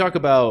 You talk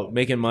about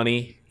making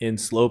money in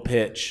slow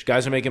pitch.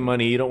 Guys are making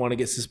money. You don't want to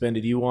get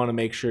suspended. You want to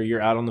make sure you're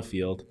out on the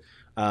field.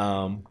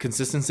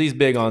 Consistency is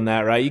big on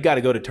that, right? You got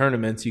to go to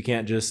tournaments. You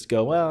can't just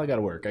go, well, I got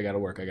to work.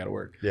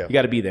 Yeah. You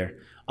got to be there.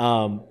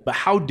 But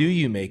how do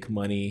you make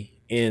money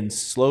in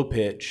slow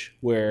pitch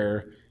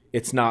where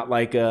it's not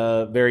like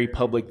a very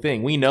public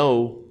thing? We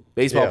know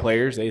baseball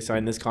players, they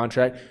sign this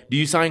contract. Do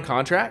you sign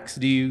contracts?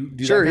 Do you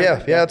do Sure,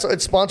 that? Yeah.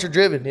 It's sponsor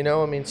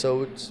driven,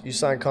 so you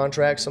sign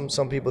contracts.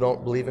 Some people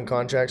don't believe in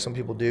contracts. Some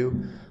people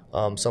do.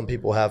 Some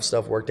people have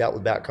stuff worked out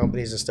with bat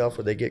companies and stuff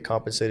where they get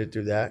compensated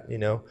through that,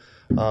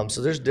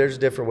 So there's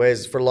different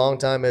ways. For a long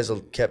time, it's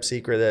a kept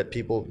secret that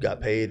people got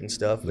paid and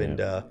stuff.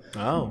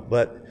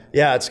 But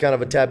yeah, it's kind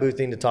of a taboo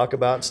thing to talk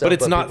about and stuff. But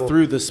it's not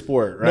through the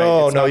sport, right?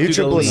 No,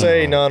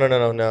 USSSA,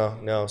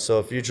 no. So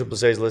if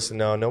USSSA is listening,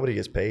 no, nobody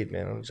gets paid,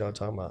 man. I don't know what y'all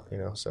talking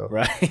about, So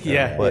right,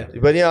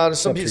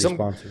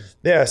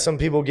 But some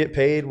people get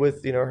paid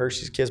with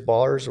Hershey's Kiss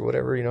Ballers or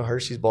whatever,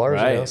 Hershey's Ballers,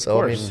 right,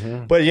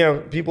 So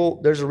but people,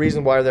 there's a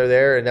reason why they're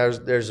there, and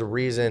there's a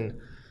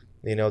reason.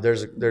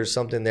 There's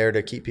something there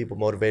to keep people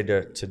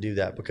motivated to do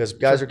that because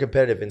guys are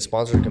competitive and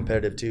sponsors are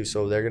competitive too.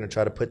 So they're going to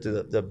try to put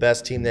the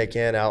best team they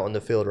can out on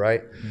the field,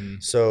 right?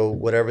 So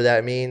whatever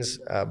that means,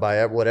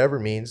 by whatever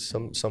means,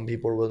 some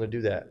people are willing to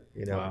do that,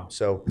 Wow.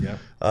 So,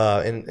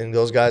 and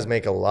those guys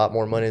make a lot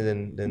more money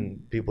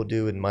than people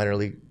do in minor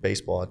league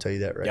baseball. I'll tell you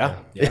that right now.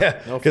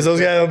 Because those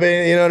guys,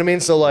 you know what I mean?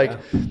 So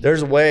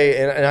there's a way,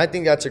 and I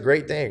think that's a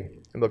great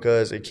thing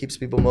because it keeps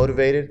people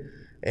motivated.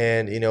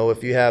 And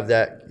if you have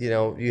that, you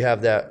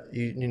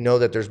know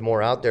that there's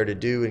more out there to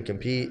do and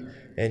compete,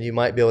 and you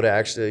might be able to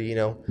actually,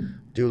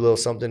 do a little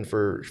something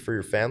for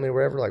your family or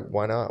whatever. Like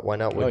why not?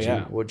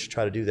 Would you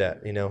try to do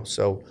that?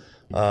 So,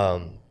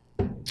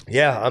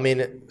 I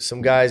mean,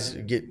 some guys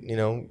get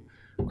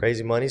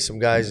crazy money. Some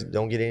guys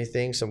don't get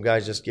anything. Some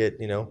guys just get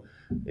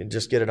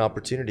an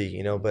opportunity.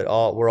 But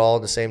we're all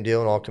the same deal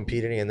and all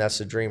competing, and that's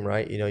the dream,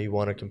 right? You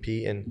want to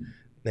compete and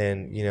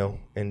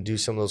and do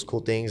some of those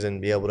cool things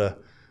and be able to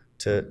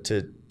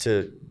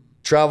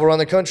travel around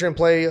the country and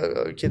play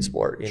a kid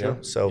sport,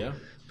 So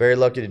very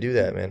lucky to do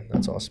that, man.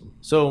 That's awesome.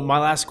 So my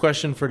last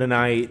question for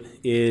tonight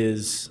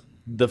is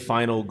the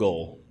final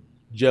goal.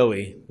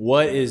 Joey,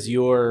 what is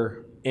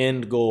your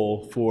end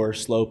goal for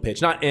slow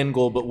pitch? Not end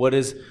goal, but what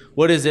is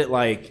it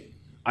like?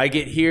 I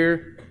get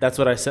here, that's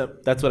what I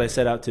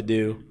set out to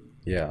do.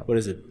 Yeah. What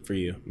is it for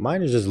you?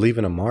 Mine is just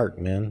leaving a mark,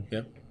 man.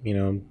 Yep. you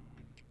know,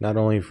 not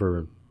only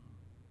for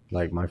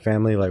like my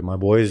family, like my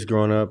boys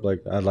growing up,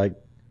 like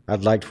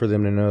I'd like for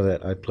them to know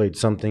that I played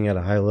something at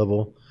a high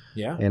level,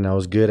 and I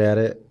was good at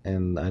it,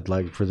 and I'd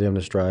like for them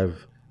to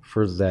strive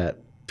for that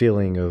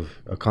feeling of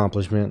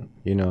accomplishment,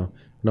 you know,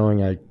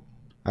 knowing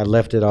I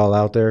left it all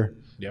out there,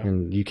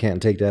 and you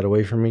can't take that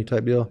away from me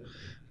type deal.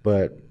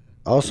 But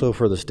also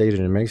for the state of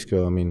New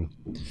Mexico, I mean,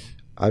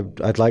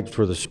 I'd like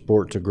for the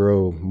sport to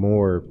grow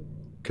more,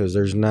 because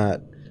there's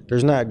not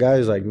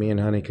guys like me and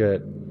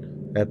Honeycutt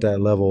at that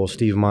level,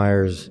 Steve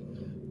Myers,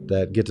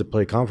 that get to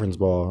play conference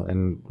ball,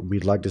 and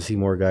we'd like to see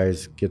more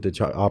guys get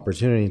the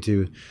opportunity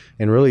to,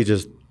 and really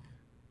just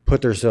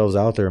put themselves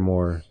out there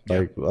more.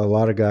 Like a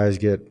lot of guys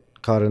get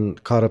caught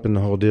up in the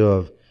whole deal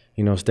of,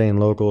 you know, staying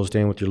local,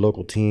 staying with your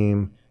local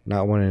team,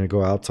 not wanting to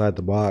go outside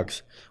the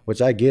box,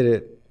 which I get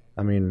it.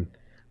 I mean,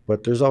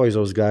 but there's always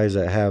those guys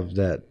that have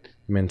that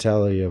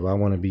mentality of, I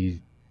want to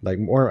be like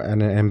more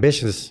an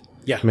ambitious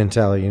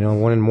mentality, you know,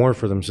 wanting more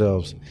for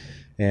themselves.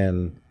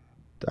 And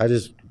I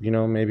just, you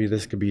know, maybe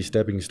this could be a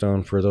stepping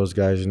stone for those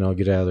guys, you know,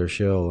 get out of their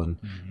shell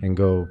and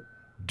go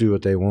do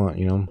what they want,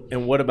 you know.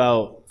 And what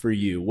about for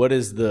you? What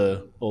is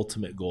the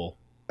ultimate goal?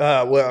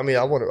 Well, I mean,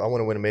 I want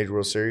to win a Major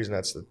World Series, and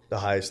that's the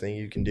highest thing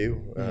you can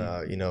do.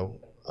 You know,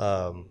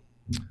 a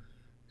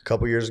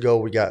couple years ago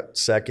we got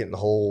second in the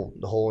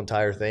whole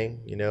entire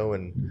thing, you know,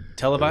 and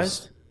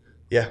televised.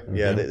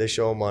 They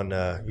show them on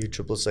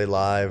USSSA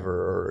Live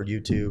or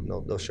YouTube.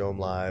 They'll show them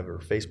live, or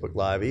Facebook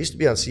Live. It used to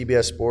be on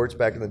CBS Sports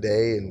back in the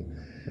day,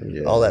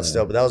 and all that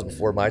stuff. But that was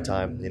before my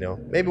time, you know.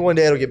 Maybe one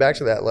day it'll get back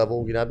to that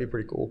level. You know, that'd be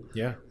pretty cool.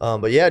 Yeah.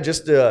 But yeah,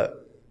 just to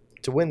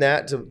win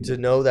that, to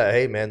know that,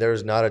 hey man,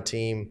 there's not a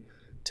team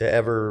to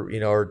ever, you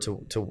know, or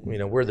to you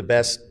know, we're the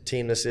best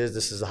team. This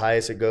is the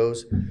highest it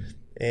goes.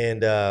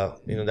 And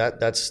you know,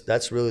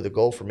 that's really the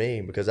goal for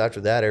me, because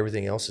after that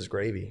everything else is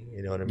gravy.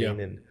 You know what I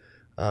mean?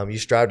 And you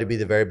strive to be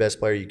the very best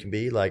player you can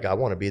be. Like, I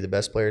want to be the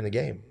best player in the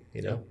game,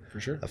 you know. For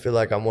sure. I feel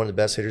like I'm one of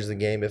the best hitters in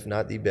the game, if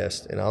not the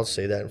best. And I'll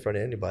say that in front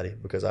of anybody,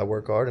 because I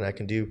work hard and I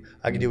can do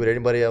what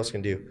anybody else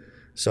can do.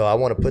 So I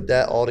want to put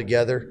that all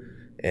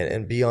together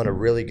and be on a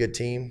really good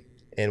team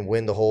and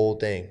win the whole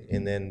thing,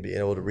 and then be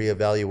able to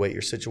reevaluate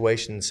your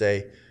situation and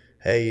say,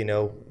 hey, you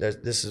know,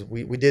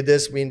 we did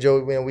this. Me and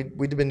Joe, man,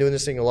 we've been doing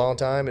this thing a long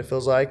time, it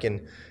feels like,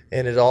 and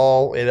it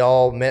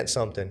all meant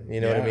something.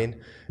 You know what I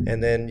mean?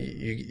 And then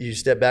you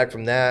step back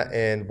from that,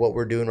 and what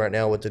we're doing right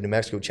now with the New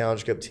Mexico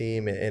Challenge Cup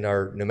team and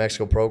our New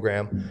Mexico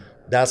program,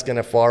 that's going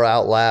to far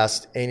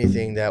outlast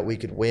anything that we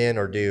could win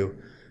or do,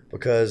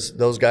 because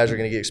those guys are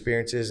going to get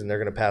experiences and they're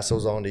going to pass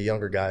those on to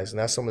younger guys. And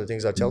that's some of the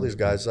things I tell these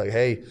guys, like,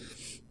 hey,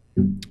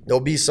 there'll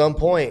be some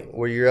point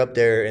where you're up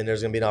there and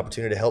there's going to be an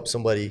opportunity to help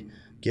somebody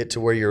get to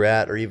where you're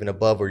at, or even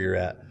above where you're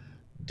at.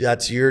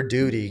 That's your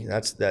duty.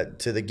 That's that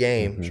to the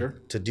game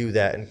to do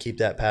that and keep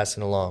that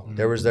passing along.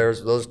 There was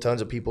those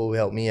tons of people who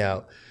helped me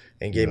out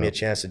and gave me a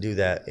chance to do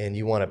that. And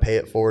you want to pay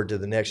it forward to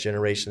the next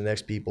generation, the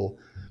next people,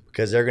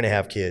 because they're going to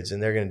have kids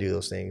and they're going to do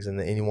those things. And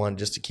you want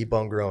just to keep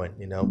on growing,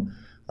 you know.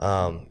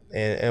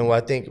 And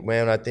I think,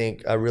 man,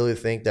 I really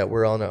think that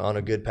we're on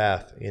a good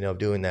path, you know, of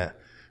doing that.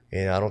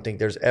 And I don't think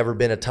there's ever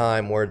been a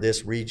time where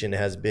this region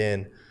has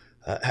been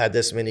had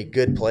this many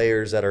good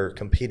players that are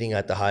competing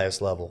at the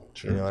highest level.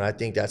 You know, and I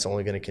think that's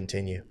only going to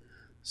continue.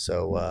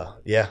 So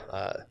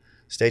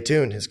stay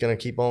tuned. It's going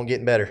to keep on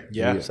getting better.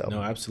 Yeah,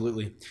 no,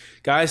 absolutely.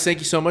 Guys, thank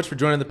you so much for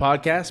joining the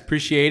podcast.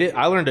 Appreciate it.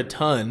 I learned a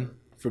ton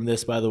from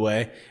this, by the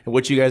way, and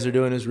what you guys are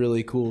doing is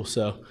really cool.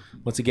 So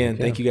once again,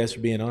 thank you guys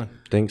for being on.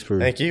 Thank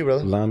you,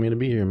 brother, allowing me to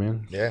be here,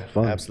 man. Yeah,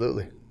 fun.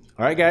 Absolutely.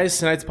 All right, guys,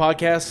 tonight's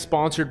podcast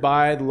sponsored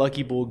by the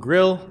Lucky Bull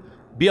Grill.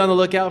 Be on the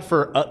lookout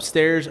for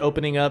Upstairs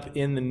opening up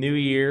in the new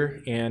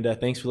year, and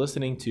thanks for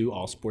listening to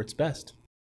All Sports Best.